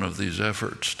 again, one of these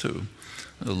efforts to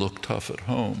look tough at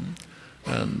home,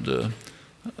 and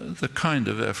the kind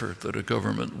of effort that a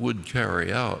government would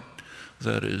carry out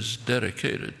that is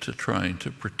dedicated to trying to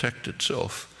protect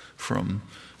itself from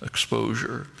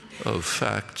exposure of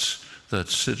facts that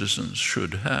citizens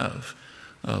should have,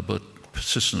 but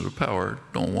systems of power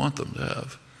don't want them to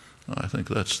have. I think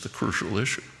that's the crucial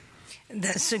issue.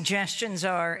 The suggestions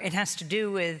are it has to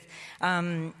do with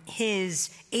his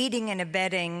aiding and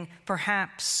abetting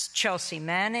perhaps Chelsea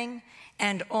Manning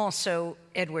and also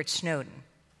Edward Snowden.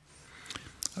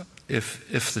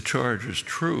 If the charge is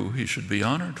true, he should be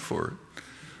honored for it.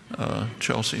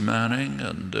 Chelsea Manning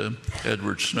and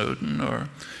Edward Snowden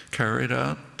carried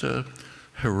out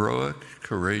heroic,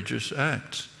 courageous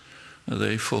acts.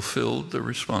 They fulfilled the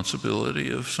responsibility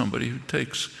of somebody who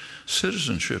takes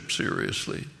citizenship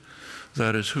seriously.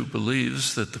 That is, who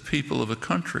believes that the people of a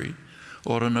country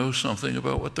ought to know something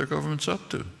about what their government's up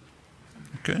to.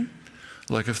 Okay?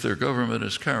 Like if their government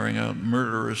is carrying out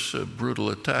murderous, brutal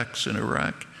attacks in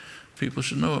Iraq, people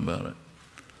should know about it.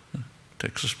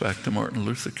 Takes us back to Martin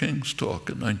Luther King's talk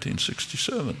in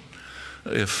 1967.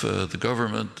 If the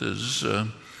government is,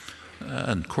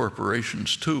 and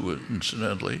corporations too,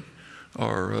 incidentally,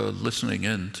 are listening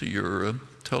in to your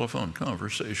telephone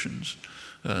conversations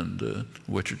and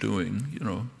what you're doing, you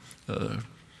know,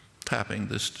 tapping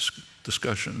this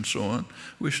discussion and so on,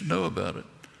 we should know about it.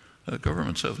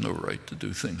 Governments have no right to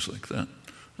do things like that,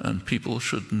 and people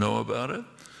should know about it.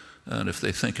 And if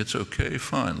they think it's okay,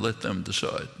 fine, let them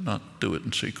decide, not do it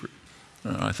in secret.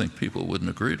 I think people wouldn't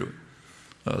agree to it.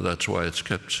 That's why it's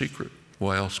kept secret.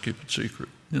 Why else keep it secret,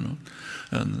 you know?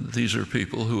 And these are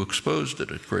people who exposed it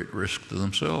at great risk to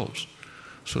themselves.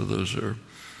 So those are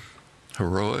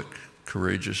heroic,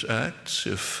 courageous acts.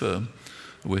 If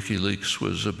WikiLeaks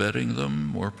was abetting them,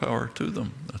 more power to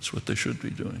them. That's what they should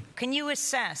be doing. Can you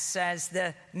assess, as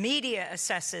the media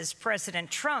assesses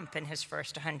President Trump in his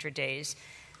first 100 days,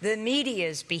 the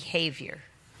media's behavior?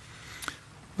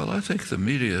 Well, I think the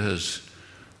media has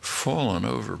fallen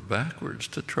over backwards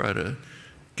to try to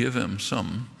give him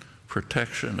some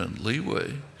protection and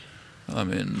leeway. I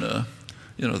mean,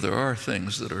 you know, there are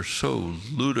things that are so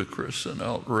ludicrous and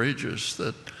outrageous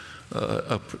that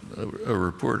a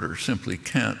reporter simply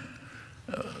can't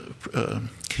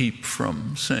keep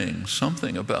from saying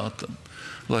something about them.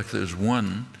 Like there's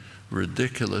one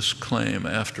ridiculous claim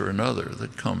after another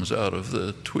that comes out of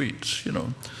the tweets, you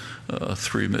know,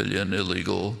 3 million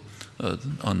illegal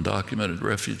undocumented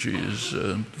refugees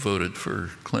voted for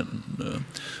Clinton,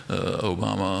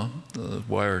 Obama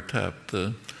wiretapped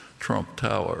the Trump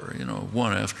Tower, you know,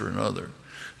 one after another.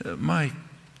 My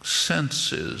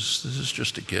sense is, this is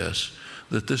just a guess,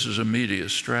 that this is a media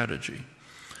strategy,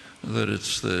 that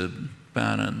it's the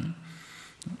Bannon,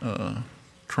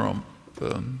 Trump,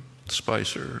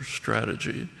 Spicer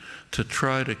strategy to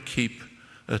try to keep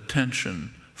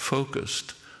attention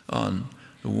focused on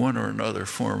one or another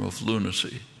form of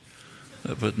lunacy,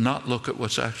 but not look at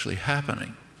what's actually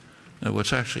happening. And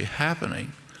what's actually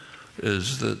happening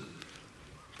is that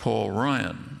Paul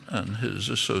Ryan and his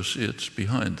associates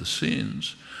behind the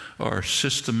scenes are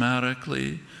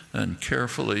systematically and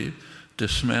carefully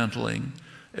dismantling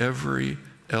every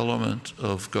element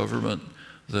of government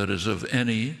that is of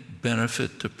any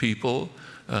benefit to people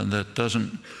and that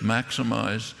doesn't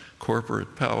maximize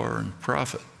corporate power and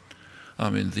profit. I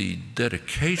mean, the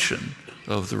dedication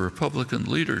of the Republican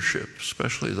leadership,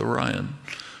 especially the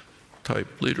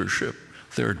Ryan-type leadership,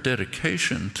 their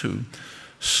dedication to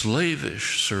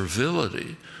slavish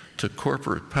servility to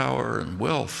corporate power and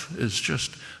wealth is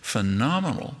just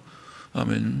phenomenal. I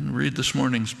mean, read this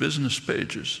morning's business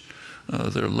pages.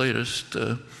 Their latest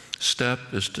step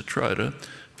is to try to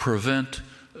prevent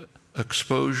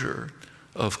exposure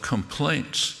of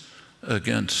complaints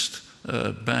against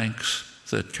banks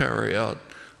that carry out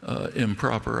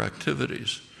improper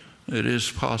activities. It is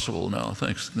possible now,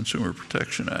 thanks to the Consumer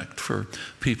Protection Act, for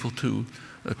people to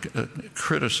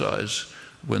criticize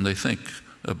when they think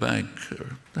a bank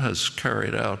has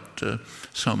carried out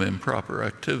some improper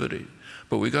activity.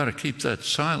 But we got to keep that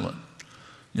silent,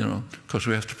 you know, because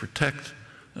we have to protect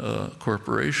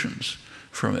corporations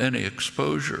from any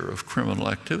exposure of criminal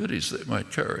activities they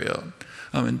might carry out.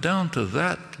 I mean, down to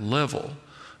that level.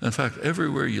 In fact,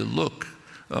 everywhere you look,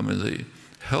 I mean, the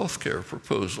healthcare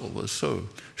proposal was so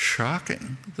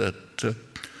shocking that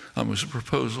it was a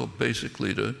proposal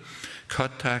basically to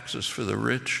cut taxes for the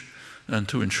rich and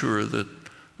to ensure that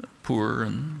poor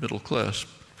and middle-class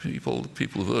people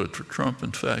who voted for Trump,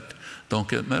 in fact, don't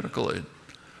get medical aid.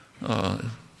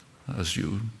 As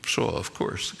you saw, of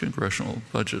course, the Congressional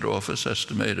Budget Office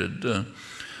estimated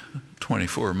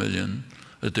 24 million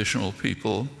additional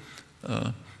people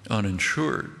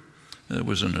uninsured. There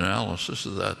was an analysis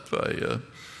of that by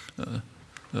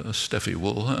Steffi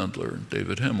Woolhandler and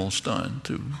David Himmelstein,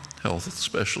 two health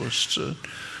specialists,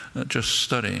 just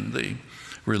studying the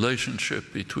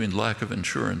relationship between lack of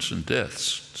insurance and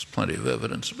deaths. There's plenty of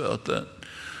evidence about that.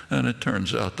 And it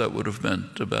turns out that would have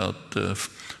meant about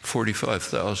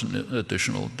 45,000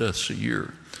 additional deaths a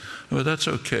year. But that's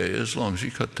okay as long as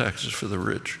you cut taxes for the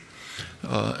rich.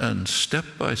 And step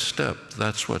by step,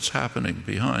 that's what's happening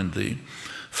behind the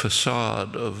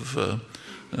facade of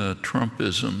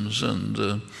Trumpisms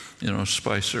and you know,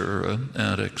 Spicer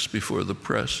antics before the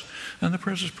press. And the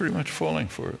press is pretty much falling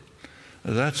for it.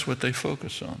 That's what they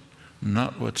focus on,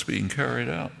 not what's being carried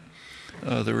out.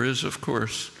 There is, of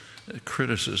course,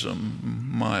 criticism,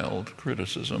 mild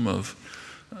criticism of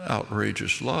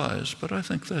outrageous lies, but I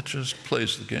think that just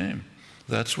plays the game.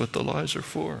 That's what the lies are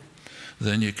for.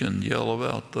 Then you can yell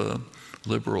about the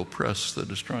liberal press that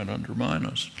is trying to undermine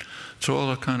us. It's all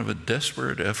a kind of a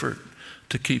desperate effort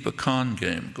to keep a con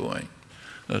game going.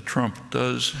 Trump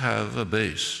does have a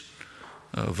base,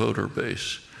 a voter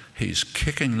base. He's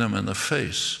kicking them in the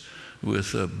face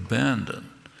with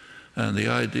abandon. And the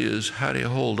idea is, how do you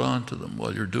hold on to them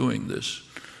while you're doing this?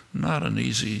 Not an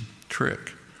easy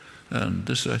trick. And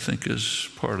this, I think, is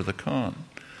part of the con.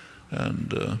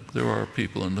 And there are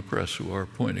people in the press who are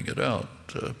pointing it out,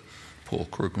 Paul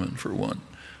Krugman for one,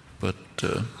 but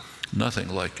nothing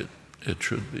like it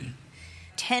should be.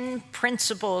 10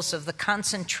 principles of the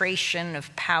concentration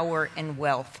of power and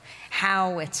wealth,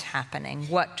 how it's happening,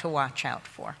 what to watch out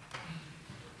for.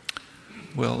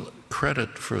 Well,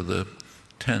 credit for the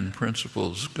 10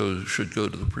 principles should go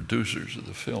to the producers of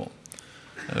the film.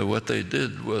 What they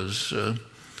did was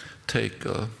take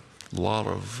a lot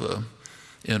of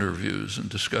interviews and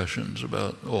discussions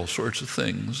about all sorts of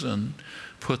things and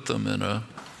put them in a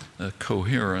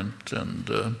coherent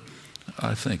and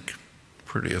I think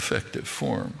pretty effective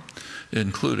form,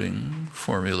 including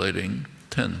formulating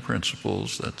 10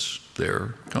 principles. That's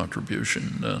their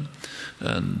contribution,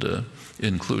 and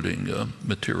including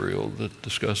material that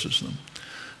discusses them.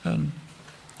 And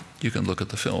you can look at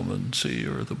the film and see,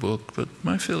 or the book, but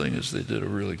my feeling is they did a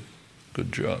really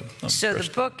good job. So the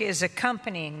book is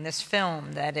accompanying this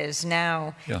film that is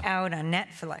now out on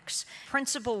Netflix.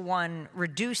 Principle 1,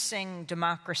 reducing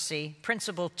democracy.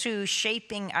 Principle 2,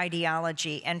 shaping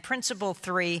ideology. And Principle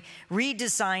 3,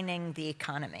 redesigning the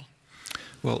economy.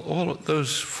 Well, all of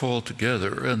those fall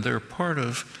together, and they're part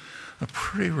of a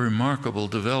pretty remarkable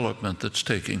development that's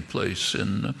taking place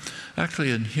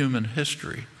actually in human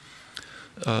history.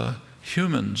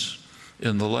 Humans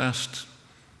in the last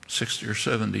 60 or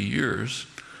 70 years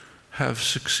have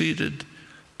succeeded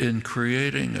in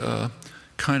creating a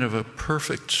kind of a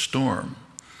perfect storm,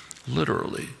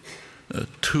 literally.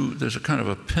 There's a kind of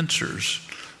a pincers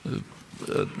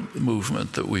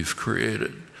movement that we've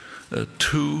created.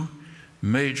 2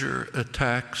 major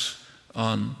attacks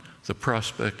on the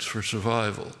prospects for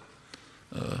survival: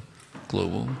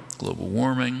 global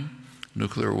warming,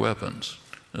 nuclear weapons,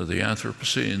 the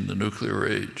Anthropocene, the nuclear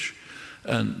age.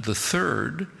 And the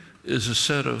third is a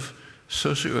set of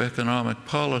socioeconomic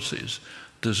policies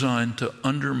designed to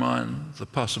undermine the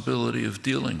possibility of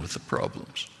dealing with the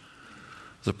problems.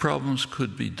 The problems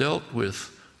could be dealt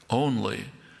with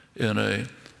only in a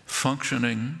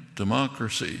functioning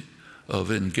democracy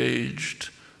of engaged,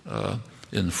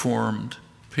 informed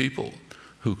people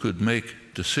who could make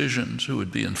decisions, who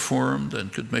would be informed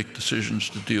and could make decisions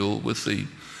to deal with the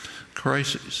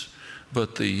crises.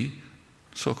 But the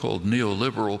so-called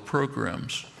neoliberal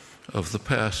programs of the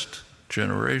past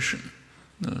generation,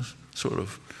 sort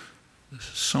of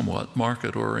somewhat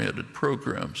market-oriented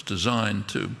programs designed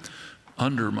to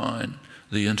undermine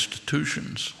the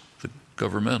institutions, the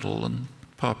governmental and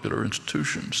popular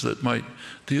institutions that might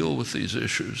deal with these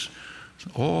issues,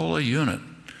 all a unit.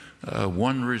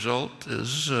 One result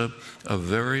is a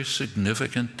very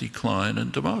significant decline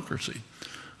in democracy.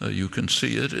 You can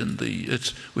see it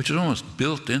which is almost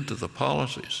built into the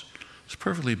policies. It's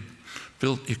perfectly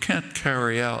built. You can't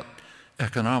carry out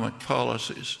economic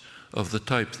policies of the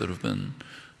type that have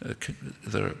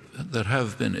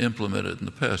been implemented in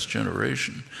the past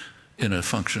generation in a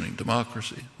functioning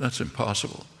democracy. That's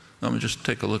impossible. Let me just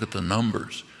take a look at the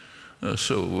numbers.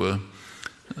 The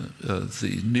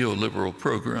neoliberal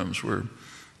programs were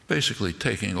basically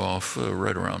taking off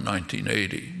right around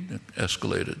 1980.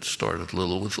 It started a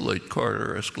little with the late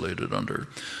Carter, escalated under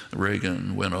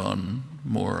Reagan, went on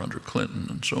more under Clinton,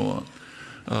 and so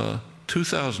on.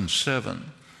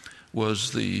 2007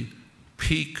 was the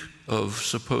peak of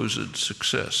supposed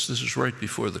success. This is right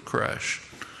before the crash.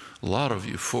 A lot of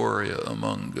euphoria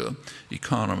among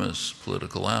economists,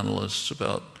 political analysts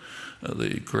about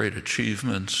the great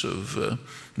achievements of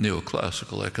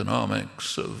neoclassical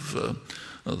economics, of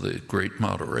the great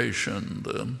moderation,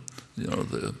 the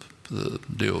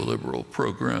neoliberal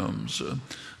programs,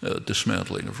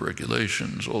 dismantling of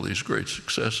regulations, all these great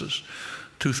successes.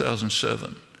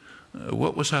 2007.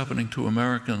 What was happening to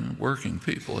American working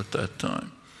people at that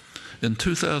time? In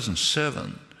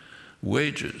 2007,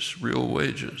 wages, real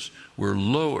wages, were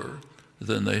lower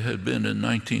than they had been in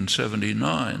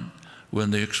 1979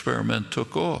 when the experiment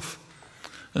took off.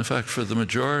 In fact, for the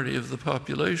majority of the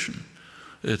population,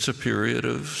 it's a period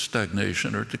of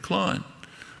stagnation or decline.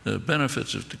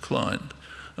 Benefits have declined.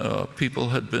 People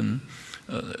had been,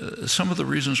 some of the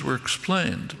reasons were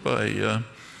explained by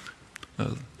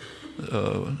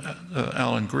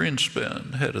Alan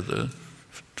Greenspan, head of the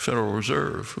Federal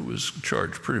Reserve, who was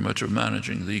charged pretty much of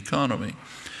managing the economy.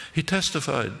 He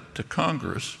testified to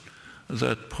Congress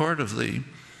that part of the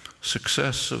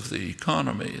success of the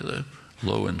economy, the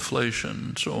low inflation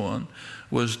and so on,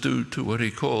 was due to what he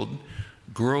called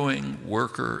growing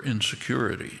worker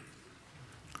insecurity.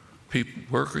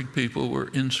 Working people were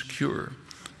insecure.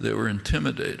 They were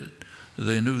intimidated.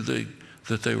 They knew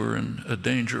that they were in a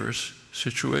dangerous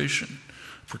situation,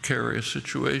 precarious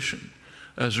situation.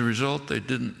 As a result, they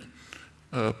didn't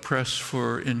press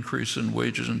for increase in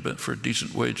wages and for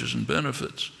decent wages and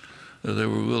benefits. They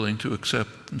were willing to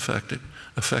accept, in fact,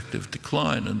 effective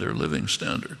decline in their living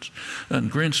standards.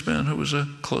 And Greenspan, who was a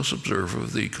close observer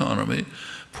of the economy,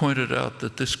 pointed out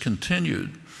that this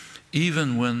continued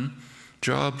even when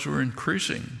jobs were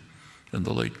increasing in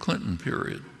the late Clinton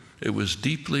period. It was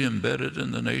deeply embedded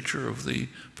in the nature of the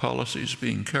policies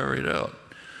being carried out,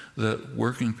 that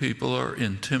working people are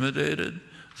intimidated,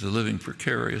 they're living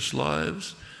precarious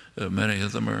lives, many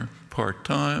of them are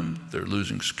part-time, they're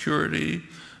losing security,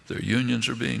 their unions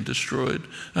are being destroyed,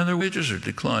 and their wages are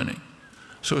declining.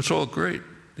 So it's all great.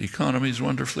 The economy is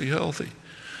wonderfully healthy.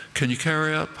 Can you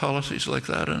carry out policies like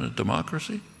that in a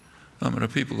democracy? I mean, are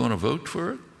people going to vote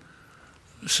for it?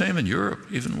 Same in Europe,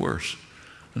 even worse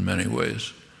in many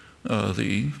ways.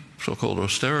 The so-called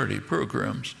austerity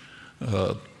programs,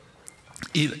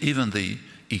 even the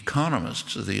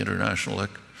economists of the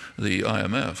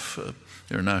IMF,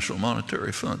 International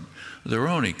Monetary Fund, their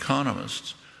own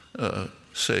economists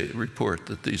report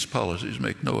that these policies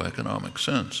make no economic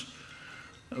sense.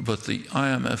 But the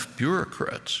IMF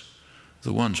bureaucrats,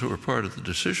 the ones who are part of the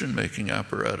decision-making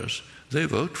apparatus, they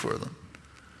vote for them.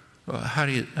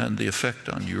 And the effect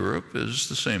on Europe is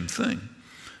the same thing.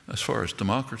 As far as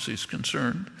democracy is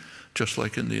concerned, just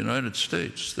like in the United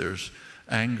States, there's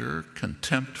anger,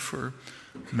 contempt for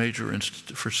for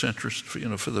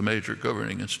the major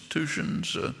governing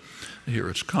institutions. Here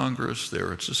it's Congress,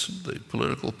 there it's the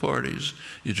political parties.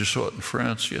 You just saw it in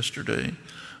France yesterday.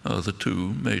 The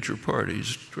two major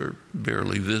parties were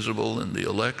barely visible in the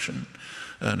election,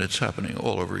 and it's happening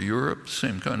all over Europe,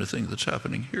 same kind of thing that's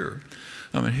happening here.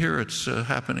 I mean, here it's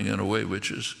happening in a way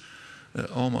which is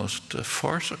almost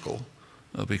farcical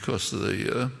because of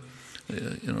the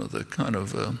kind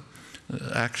of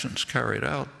actions carried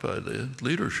out by the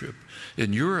leadership.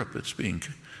 In Europe, it's being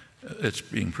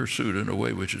pursued in a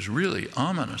way which is really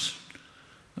ominous.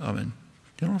 I mean,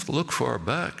 you don't have to look far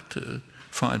back to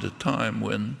find a time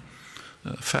when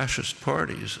fascist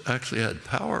parties actually had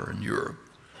power in Europe,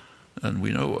 and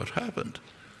we know what happened.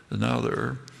 And now there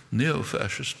are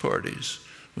neo-fascist parties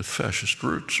with fascist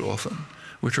roots often,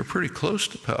 which are pretty close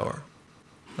to power,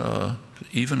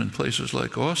 even in places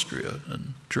like Austria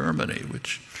and Germany,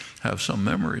 which have some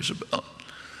memories about.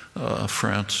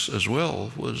 France as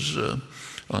well was,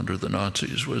 under the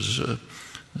Nazis, was a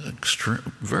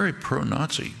very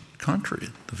pro-Nazi country.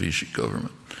 The Vichy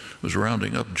government was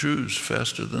rounding up Jews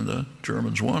faster than the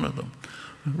Germans wanted them.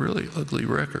 A really ugly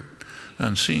record.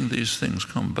 And seeing these things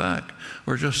come back,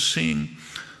 or just seeing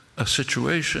a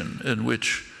situation in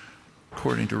which,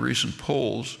 according to recent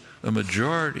polls, a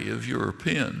majority of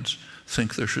Europeans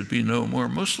think there should be no more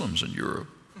Muslims in Europe.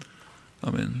 I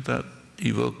mean, that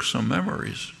evokes some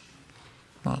memories,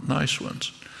 not nice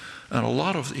ones. And a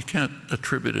lot of, you can't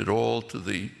attribute it all to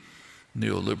the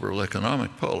neoliberal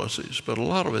economic policies, but a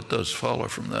lot of it does follow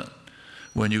from that.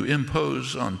 When you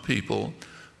impose on people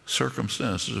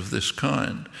circumstances of this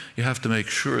kind, you have to make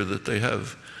sure that they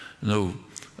have no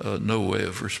way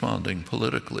of responding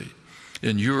politically.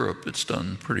 In Europe, it's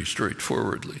done pretty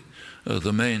straightforwardly.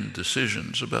 The main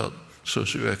decisions about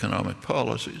socioeconomic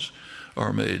policies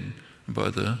are made by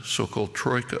the so-called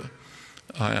Troika,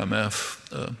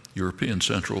 IMF, European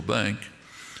Central Bank,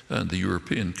 and the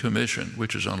European Commission,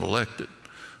 which is unelected.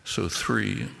 So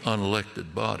three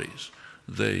unelected bodies,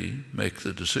 they make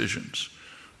the decisions.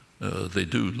 They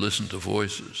do listen to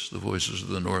voices, the voices of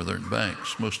the northern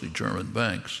banks, mostly German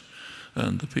banks,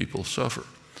 and the people suffer.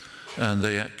 And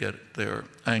they're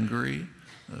angry,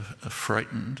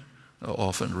 frightened,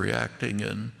 often reacting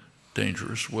in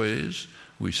dangerous ways.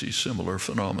 We see similar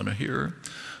phenomena here.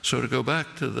 So to go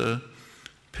back to the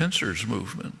pincers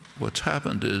movement, what's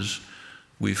happened is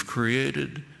we've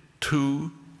created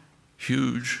two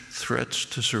huge threats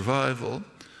to survival.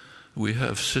 We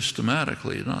have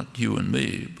systematically, not you and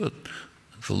me, but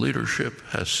the leadership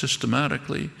has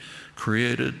systematically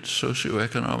created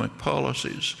socioeconomic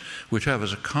policies which have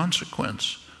as a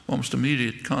consequence, almost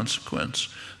immediate consequence,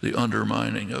 the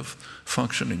undermining of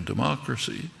functioning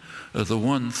democracy, the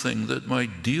one thing that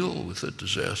might deal with the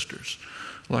disasters.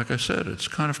 Like I said, it's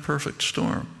kind of perfect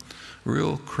storm.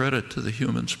 Real credit to the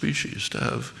human species to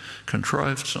have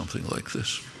contrived something like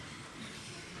this.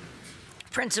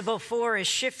 Principle 4 is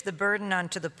shift the burden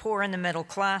onto the poor and the middle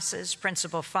classes.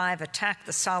 Principle 5, attack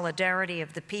the solidarity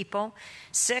of the people.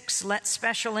 6, let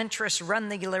special interests run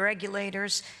the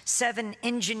regulators. 7,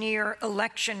 engineer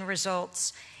election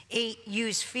results. 8,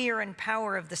 use fear and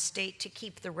power of the state to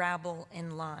keep the rabble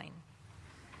in line.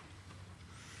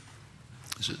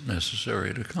 Is it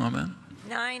necessary to comment?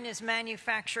 9 is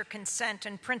manufacture consent,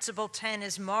 and principle 10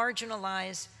 is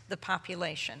marginalize the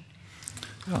population.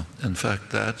 Yeah, in fact,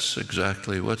 that's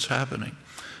exactly what's happening.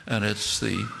 And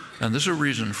there's a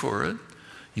reason for it.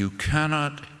 You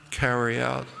cannot carry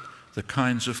out the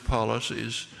kinds of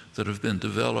policies that have been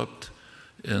developed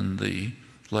in the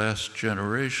last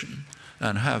generation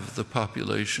and have the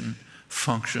population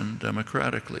function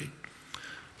democratically.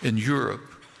 In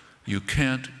Europe, you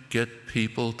can't get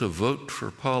people to vote for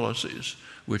policies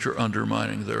which are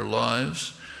undermining their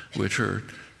lives, which are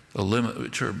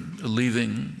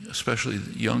leaving especially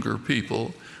younger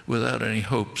people without any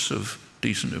hopes of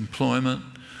decent employment,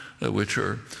 which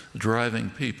are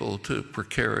driving people to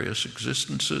precarious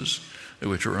existences,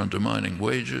 which are undermining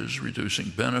wages, reducing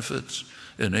benefits.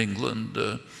 In England,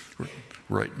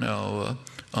 right now,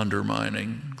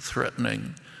 undermining,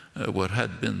 threatening what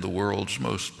had been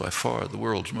by far the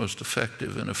world's most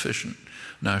effective and efficient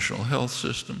national health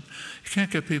system. You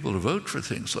can't get people to vote for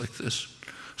things like this.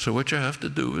 So what you have to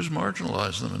do is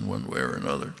marginalize them in one way or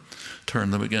another,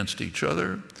 turn them against each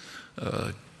other,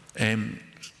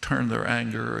 turn their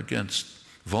anger against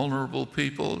vulnerable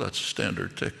people. That's a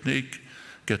standard technique.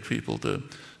 Get people to,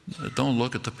 don't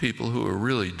look at the people who are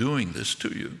really doing this to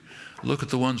you. Look at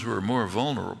the ones who are more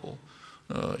vulnerable.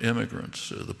 Immigrants,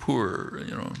 the poor,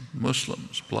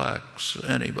 Muslims, blacks,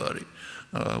 anybody.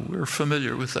 We're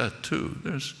familiar with that too.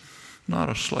 There's not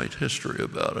a slight history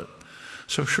about it.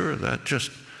 So sure,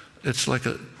 it's like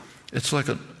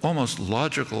an almost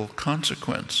logical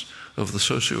consequence of the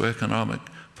socioeconomic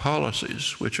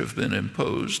policies which have been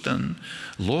imposed and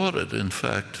lauded, in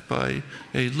fact, by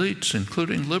elites,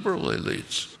 including liberal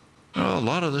elites. A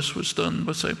lot of this was done,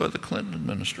 let's say, by the Clinton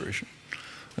administration.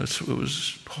 It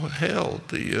was hailed,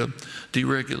 the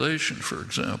deregulation, for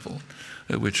example,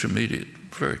 which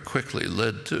very quickly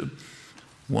led to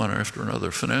one after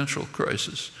another financial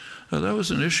crisis. That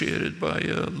was initiated by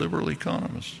liberal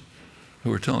economists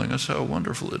who are telling us how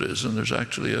wonderful it is. And there's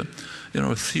actually a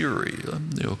theory, a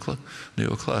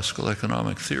neoclassical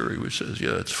economic theory, which says,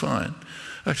 yeah, it's fine.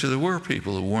 Actually, there were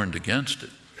people who warned against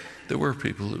it. There were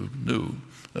people who knew,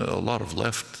 a lot of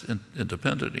left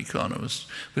independent economists,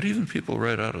 but even people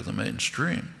right out of the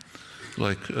mainstream,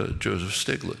 like Joseph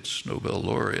Stiglitz, Nobel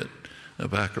laureate,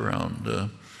 back around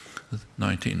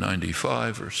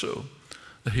 1995 or so.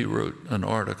 He wrote an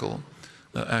article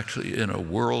actually in a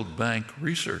World Bank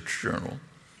research journal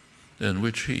in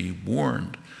which he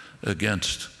warned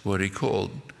against what he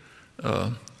called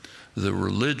the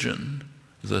religion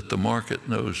that the market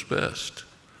knows best.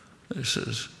 He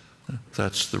says,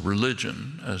 that's the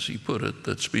religion, as he put it,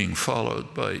 that's being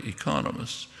followed by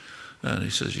economists. And he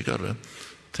says, you got to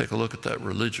take a look at that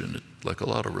religion. Like a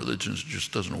lot of religions, it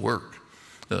just doesn't work.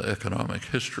 Economic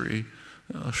history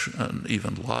and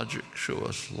even logic show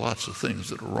us lots of things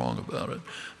that are wrong about it,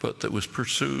 but that was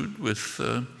pursued with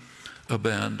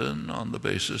abandon on the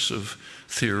basis of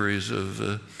theories of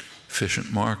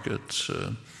efficient markets,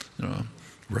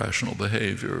 rational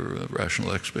behavior,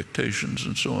 rational expectations,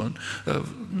 and so on,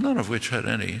 none of which had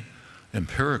any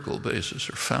empirical basis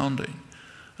or founding.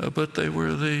 But they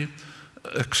were the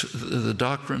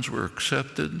doctrines were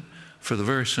accepted for the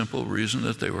very simple reason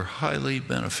that they were highly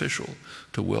beneficial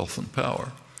to wealth and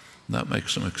power. And that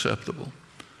makes them acceptable.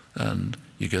 And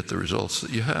you get the results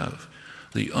that you have.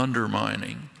 The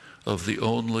undermining of the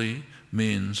only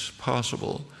means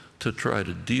possible to try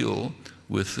to deal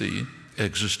with the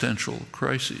existential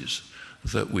crises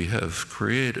that we have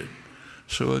created.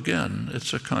 So again,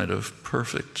 it's a kind of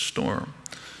perfect storm.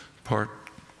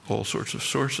 All sorts of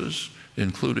sources,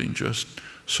 including just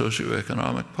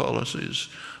socioeconomic policies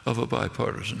of a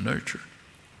bipartisan nature.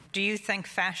 Do you think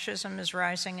fascism is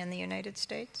rising in the United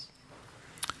States?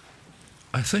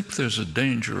 I think there's a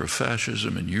danger of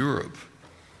fascism in Europe,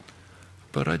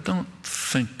 but I don't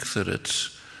think that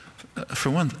it's, for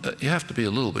one, you have to be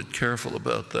a little bit careful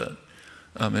about that.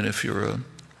 I mean, if you're a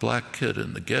black kid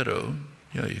in the ghetto,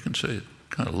 yeah, you can say it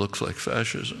kind of looks like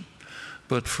fascism.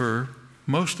 But for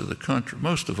most of the country,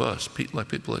 most of us, people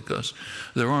like us,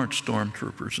 there aren't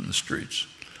stormtroopers in the streets.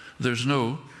 There's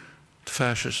no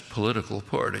fascist political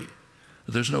party.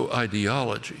 There's no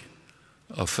ideology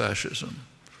of fascism.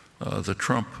 The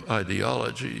Trump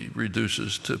ideology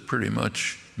reduces to pretty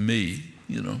much me,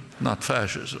 not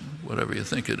fascism, whatever you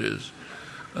think it is.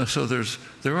 So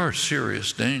there are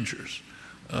serious dangers.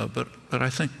 But I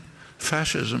think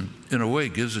fascism, in a way,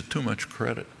 gives it too much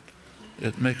credit.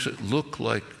 It makes it look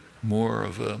like more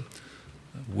of a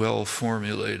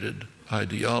well-formulated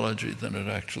ideology than it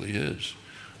actually is.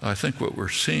 I think what we're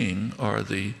seeing are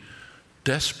the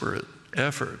desperate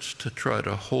efforts to try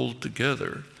to hold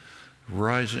together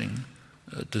rising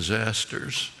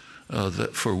disasters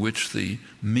for which the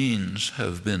means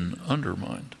have been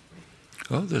undermined.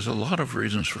 Well, there's a lot of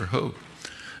reasons for hope.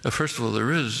 First of all,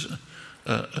 there is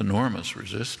enormous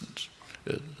resistance,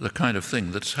 the kind of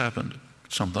thing that's happened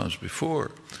sometimes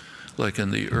before, like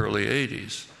in the early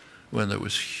 80s, when there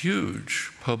was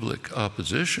huge public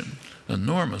opposition,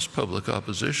 enormous public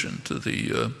opposition to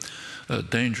the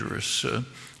dangerous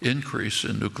increase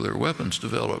in nuclear weapons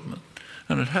development.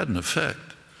 And it had an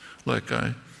effect. Like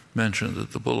I mentioned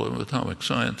at the Bulletin of Atomic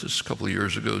Scientists a couple of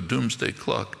years ago, doomsday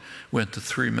clock went to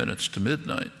 3 minutes to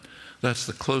midnight. That's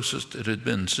the closest it had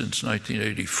been since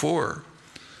 1984,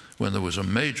 when there was a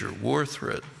major war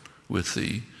threat with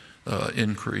the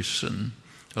increase in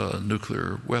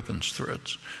nuclear weapons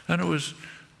threats. And it was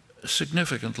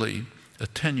significantly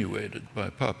attenuated by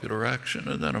popular action.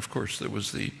 And then, of course, there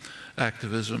was the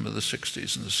activism of the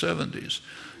 60s and the 70s.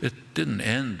 It didn't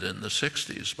end in the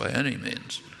 60s by any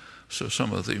means. So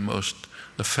some of the most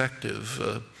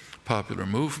effective popular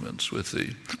movements with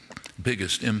the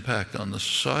biggest impact on the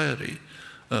society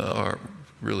are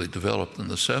really developed in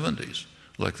the 70s,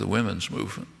 like the women's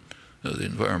movement, the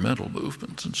environmental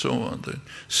movements, and so on. The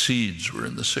seeds were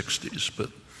in the 60s, but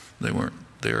they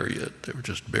weren't there yet. They were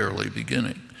just barely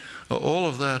beginning. All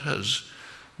of that has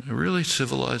really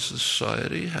civilized the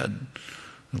society, had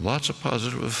lots of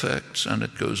positive effects, and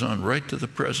it goes on right to the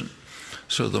present.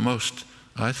 So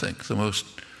I think the most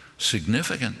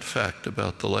significant fact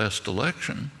about the last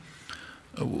election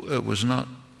was not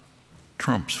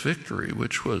Trump's victory,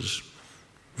 which was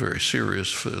very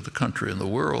serious for the country and the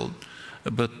world,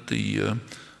 but the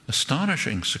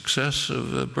astonishing success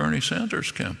of Bernie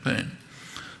Sanders' campaign.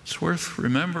 It's worth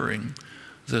remembering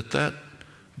that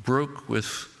broke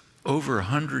with over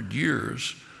 100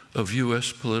 years of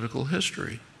U.S. political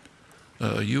history.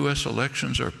 U.S.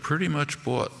 elections are pretty much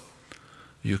bought.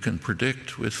 You can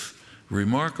predict with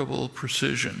remarkable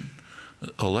precision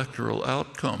electoral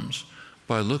outcomes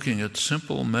by looking at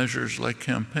simple measures like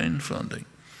campaign funding.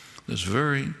 There's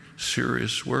very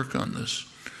serious work on this.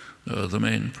 The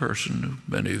main person, who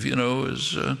many of you know,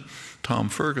 is Tom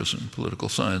Ferguson, political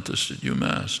scientist at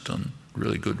UMass, done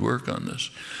really good work on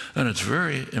this. And it's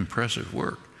very impressive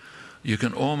work. You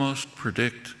can almost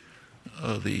predict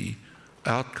the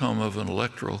outcome of an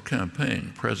electoral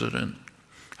campaign, president,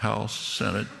 House,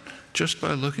 Senate, just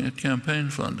by looking at campaign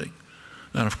funding.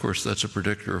 And of course, that's a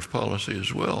predictor of policy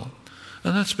as well.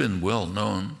 And that's been well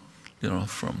known,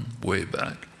 from way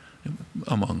back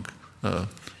among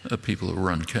people who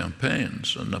run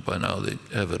campaigns, and by now the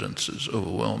evidence is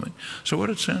overwhelming. So what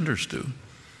did Sanders do?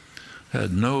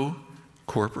 Had no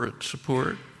corporate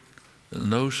support,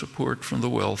 no support from the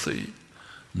wealthy,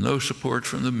 no support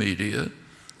from the media,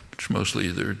 which mostly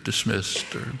either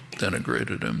dismissed or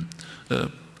denigrated him.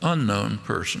 Unknown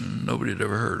person, nobody had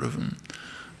ever heard of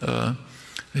him.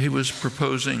 He was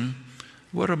proposing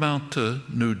what amount to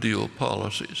New Deal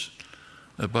policies.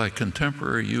 By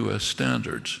contemporary U.S.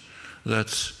 standards,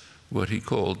 that's what he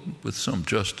called, with some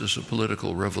justice, a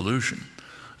political revolution.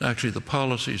 Actually, the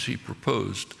policies he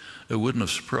proposed wouldn't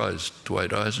have surprised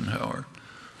Dwight Eisenhower.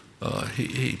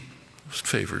 He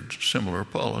favored similar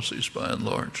policies by and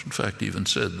large. In fact, he even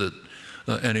said that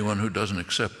anyone who doesn't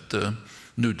accept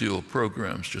New Deal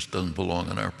programs just doesn't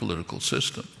belong in our political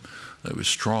system. He was a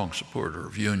strong supporter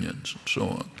of unions and so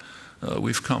on.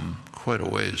 We've come quite a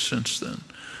ways since then.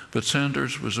 But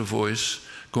Sanders was a voice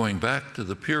going back to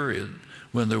the period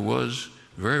when there was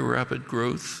very rapid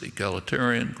growth,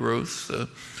 egalitarian growth,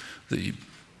 the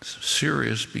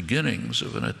serious beginnings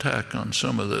of an attack on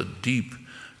some of the deep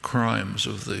crimes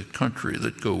of the country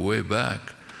that go way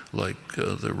back, like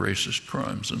the racist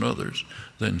crimes and others.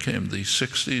 Then came the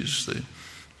 60s, the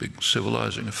big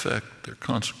civilizing effect, their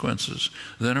consequences,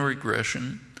 then a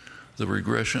regression, the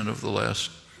regression of the last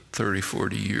 30,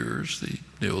 40 years, the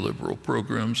neoliberal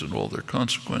programs and all their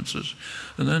consequences,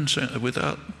 and then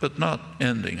but not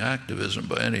ending activism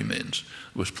by any means.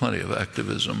 There was plenty of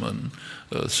activism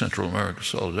on Central American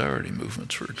solidarity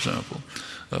movements, for example,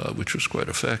 which was quite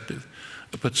effective.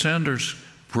 But Sanders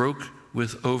broke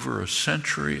with over a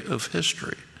century of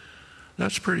history.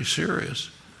 That's pretty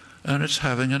serious, and it's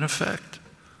having an effect.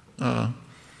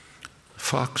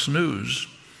 Fox News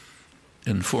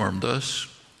informed us,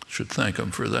 should thank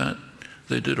them for that.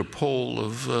 They did a poll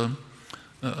of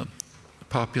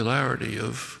popularity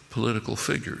of political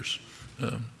figures.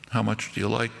 How much do you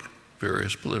like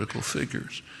various political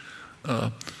figures?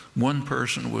 One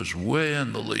person was way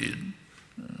in the lead,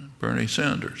 Bernie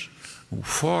Sanders,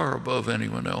 far above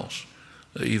anyone else,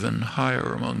 even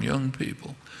higher among young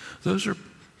people. Those are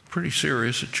pretty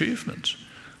serious achievements,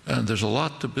 and there's a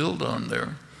lot to build on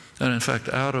there. And in fact,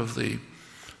 out of the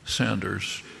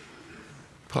Sanders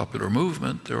popular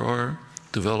movement, there are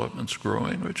developments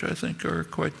growing which I think are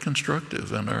quite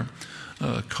constructive and are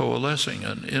coalescing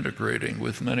and integrating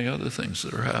with many other things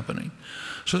that are happening.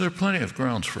 So there are plenty of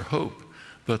grounds for hope,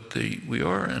 but we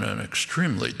are in an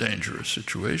extremely dangerous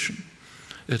situation.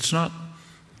 It's not,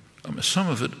 some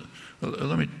of it,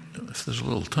 let me, if there's a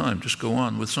little time, just go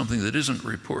on with something that isn't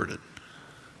reported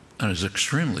and is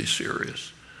extremely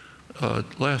serious.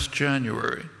 Last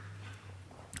January,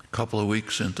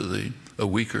 a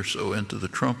week or so into the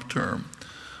Trump term,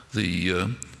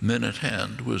 the minute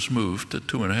hand was moved to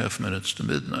 2.5 minutes to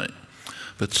midnight.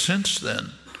 But since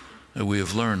then, we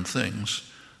have learned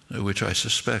things which I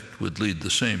suspect would lead the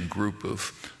same group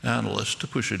of analysts to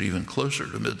push it even closer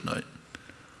to midnight.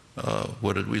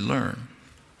 What did we learn?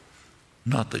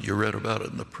 Not that you read about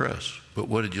it in the press, but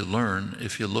what did you learn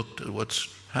if you looked at what's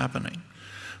happening?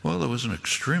 Well, there was an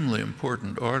extremely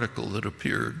important article that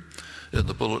appeared in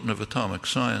the Bulletin of Atomic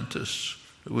Scientists,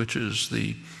 which is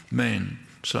the main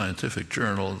scientific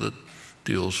journal that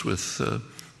deals with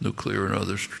nuclear and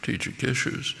other strategic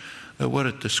issues. What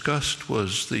it discussed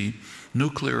was the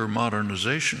nuclear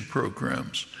modernization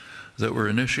programs that were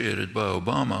initiated by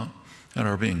Obama and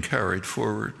are being carried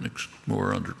forward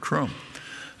more under Trump.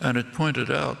 And it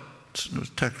pointed out, it was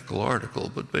a technical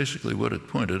article, but basically what it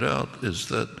pointed out is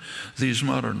that these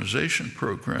modernization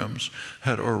programs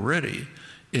had already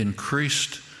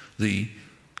increased the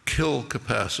kill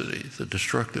capacity, the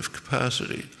destructive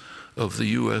capacity of the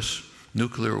U.S.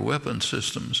 nuclear weapon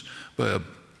systems by a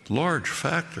large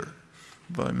factor,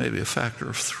 by maybe a factor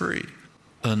of 3.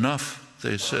 Enough,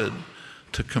 they said,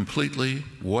 to completely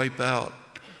wipe out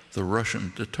the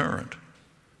Russian deterrent.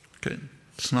 Okay.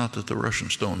 It's not that the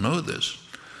Russians don't know this.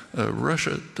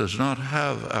 Russia does not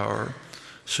have our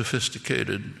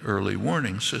sophisticated early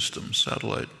warning systems,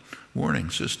 satellite warning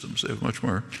systems. They have much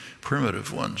more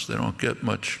primitive ones. They don't get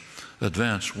much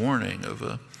advance warning of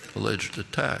an alleged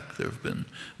attack. There have been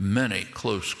many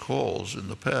close calls in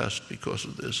the past because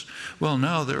of this. Well,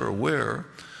 now they're aware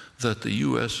that the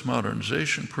U.S.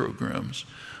 modernization programs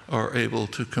are able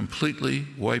to completely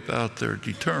wipe out their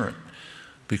deterrent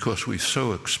because we've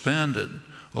so expanded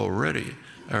already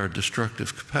our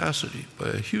destructive capacity by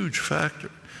a huge factor.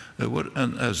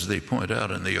 And as they point out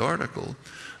in the article,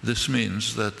 this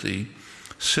means that the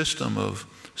system of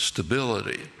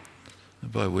stability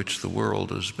by which the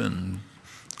world has been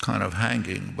kind of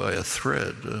hanging by a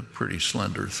thread, a pretty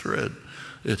slender thread,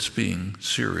 it's being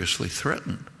seriously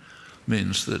threatened.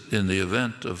 Means that in the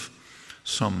event of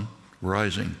some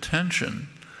rising tension,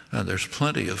 and there's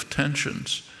plenty of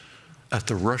tensions at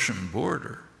the Russian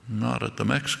border, not at the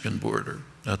Mexican border,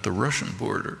 at the Russian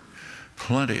border,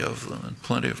 plenty of them and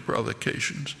plenty of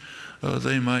provocations,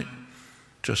 they might,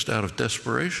 just out of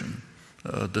desperation,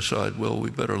 decide, well, we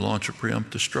better launch a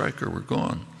preemptive strike or we're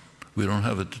gone. We don't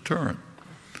have a deterrent.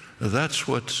 That's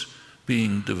what's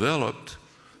being developed.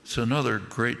 It's another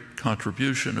great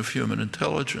contribution of human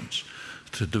intelligence,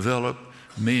 to develop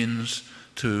means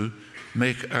to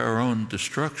make our own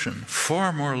destruction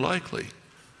far more likely.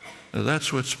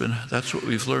 That's what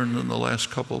we've learned in the last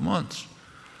couple of months.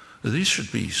 These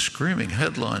should be screaming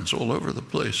headlines all over the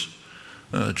place,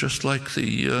 just like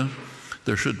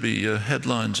there should be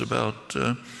headlines about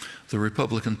the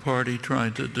Republican Party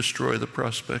trying to destroy the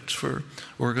prospects for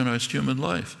organized human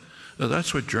life.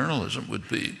 That's what journalism would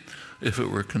be if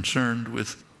it were concerned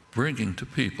with bringing to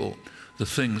people the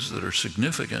things that are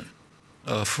significant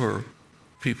for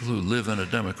people who live in a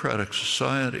democratic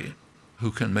society, who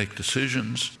can make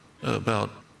decisions about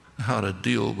how to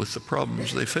deal with the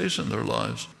problems they face in their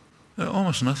lives.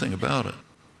 Almost nothing about it.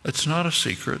 It's not a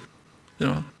secret.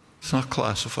 It's not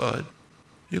classified.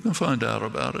 You can find out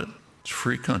about it. It's a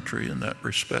free country in that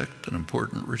respect, an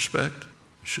important respect.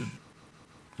 You should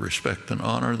respect and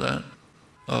honor that.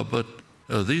 But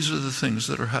these are the things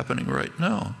that are happening right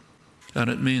now. And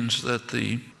it means that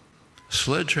the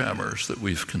sledgehammers that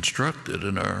we've constructed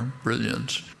in our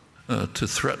brilliance to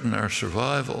threaten our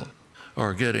survival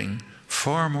are getting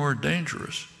far more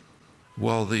dangerous,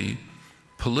 while the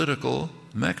political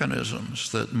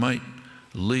mechanisms that might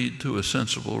lead to a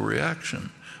sensible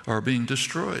reaction are being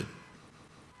destroyed.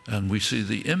 And we see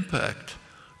the impact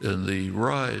in the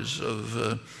rise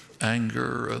of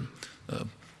anger,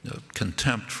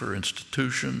 contempt for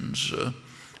institutions,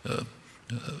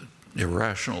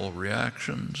 irrational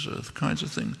reactions, the kinds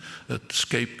of things,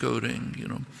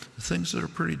 scapegoating, things that are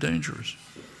pretty dangerous.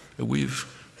 We've,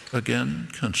 again,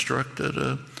 constructed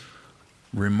a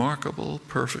remarkable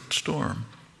perfect storm.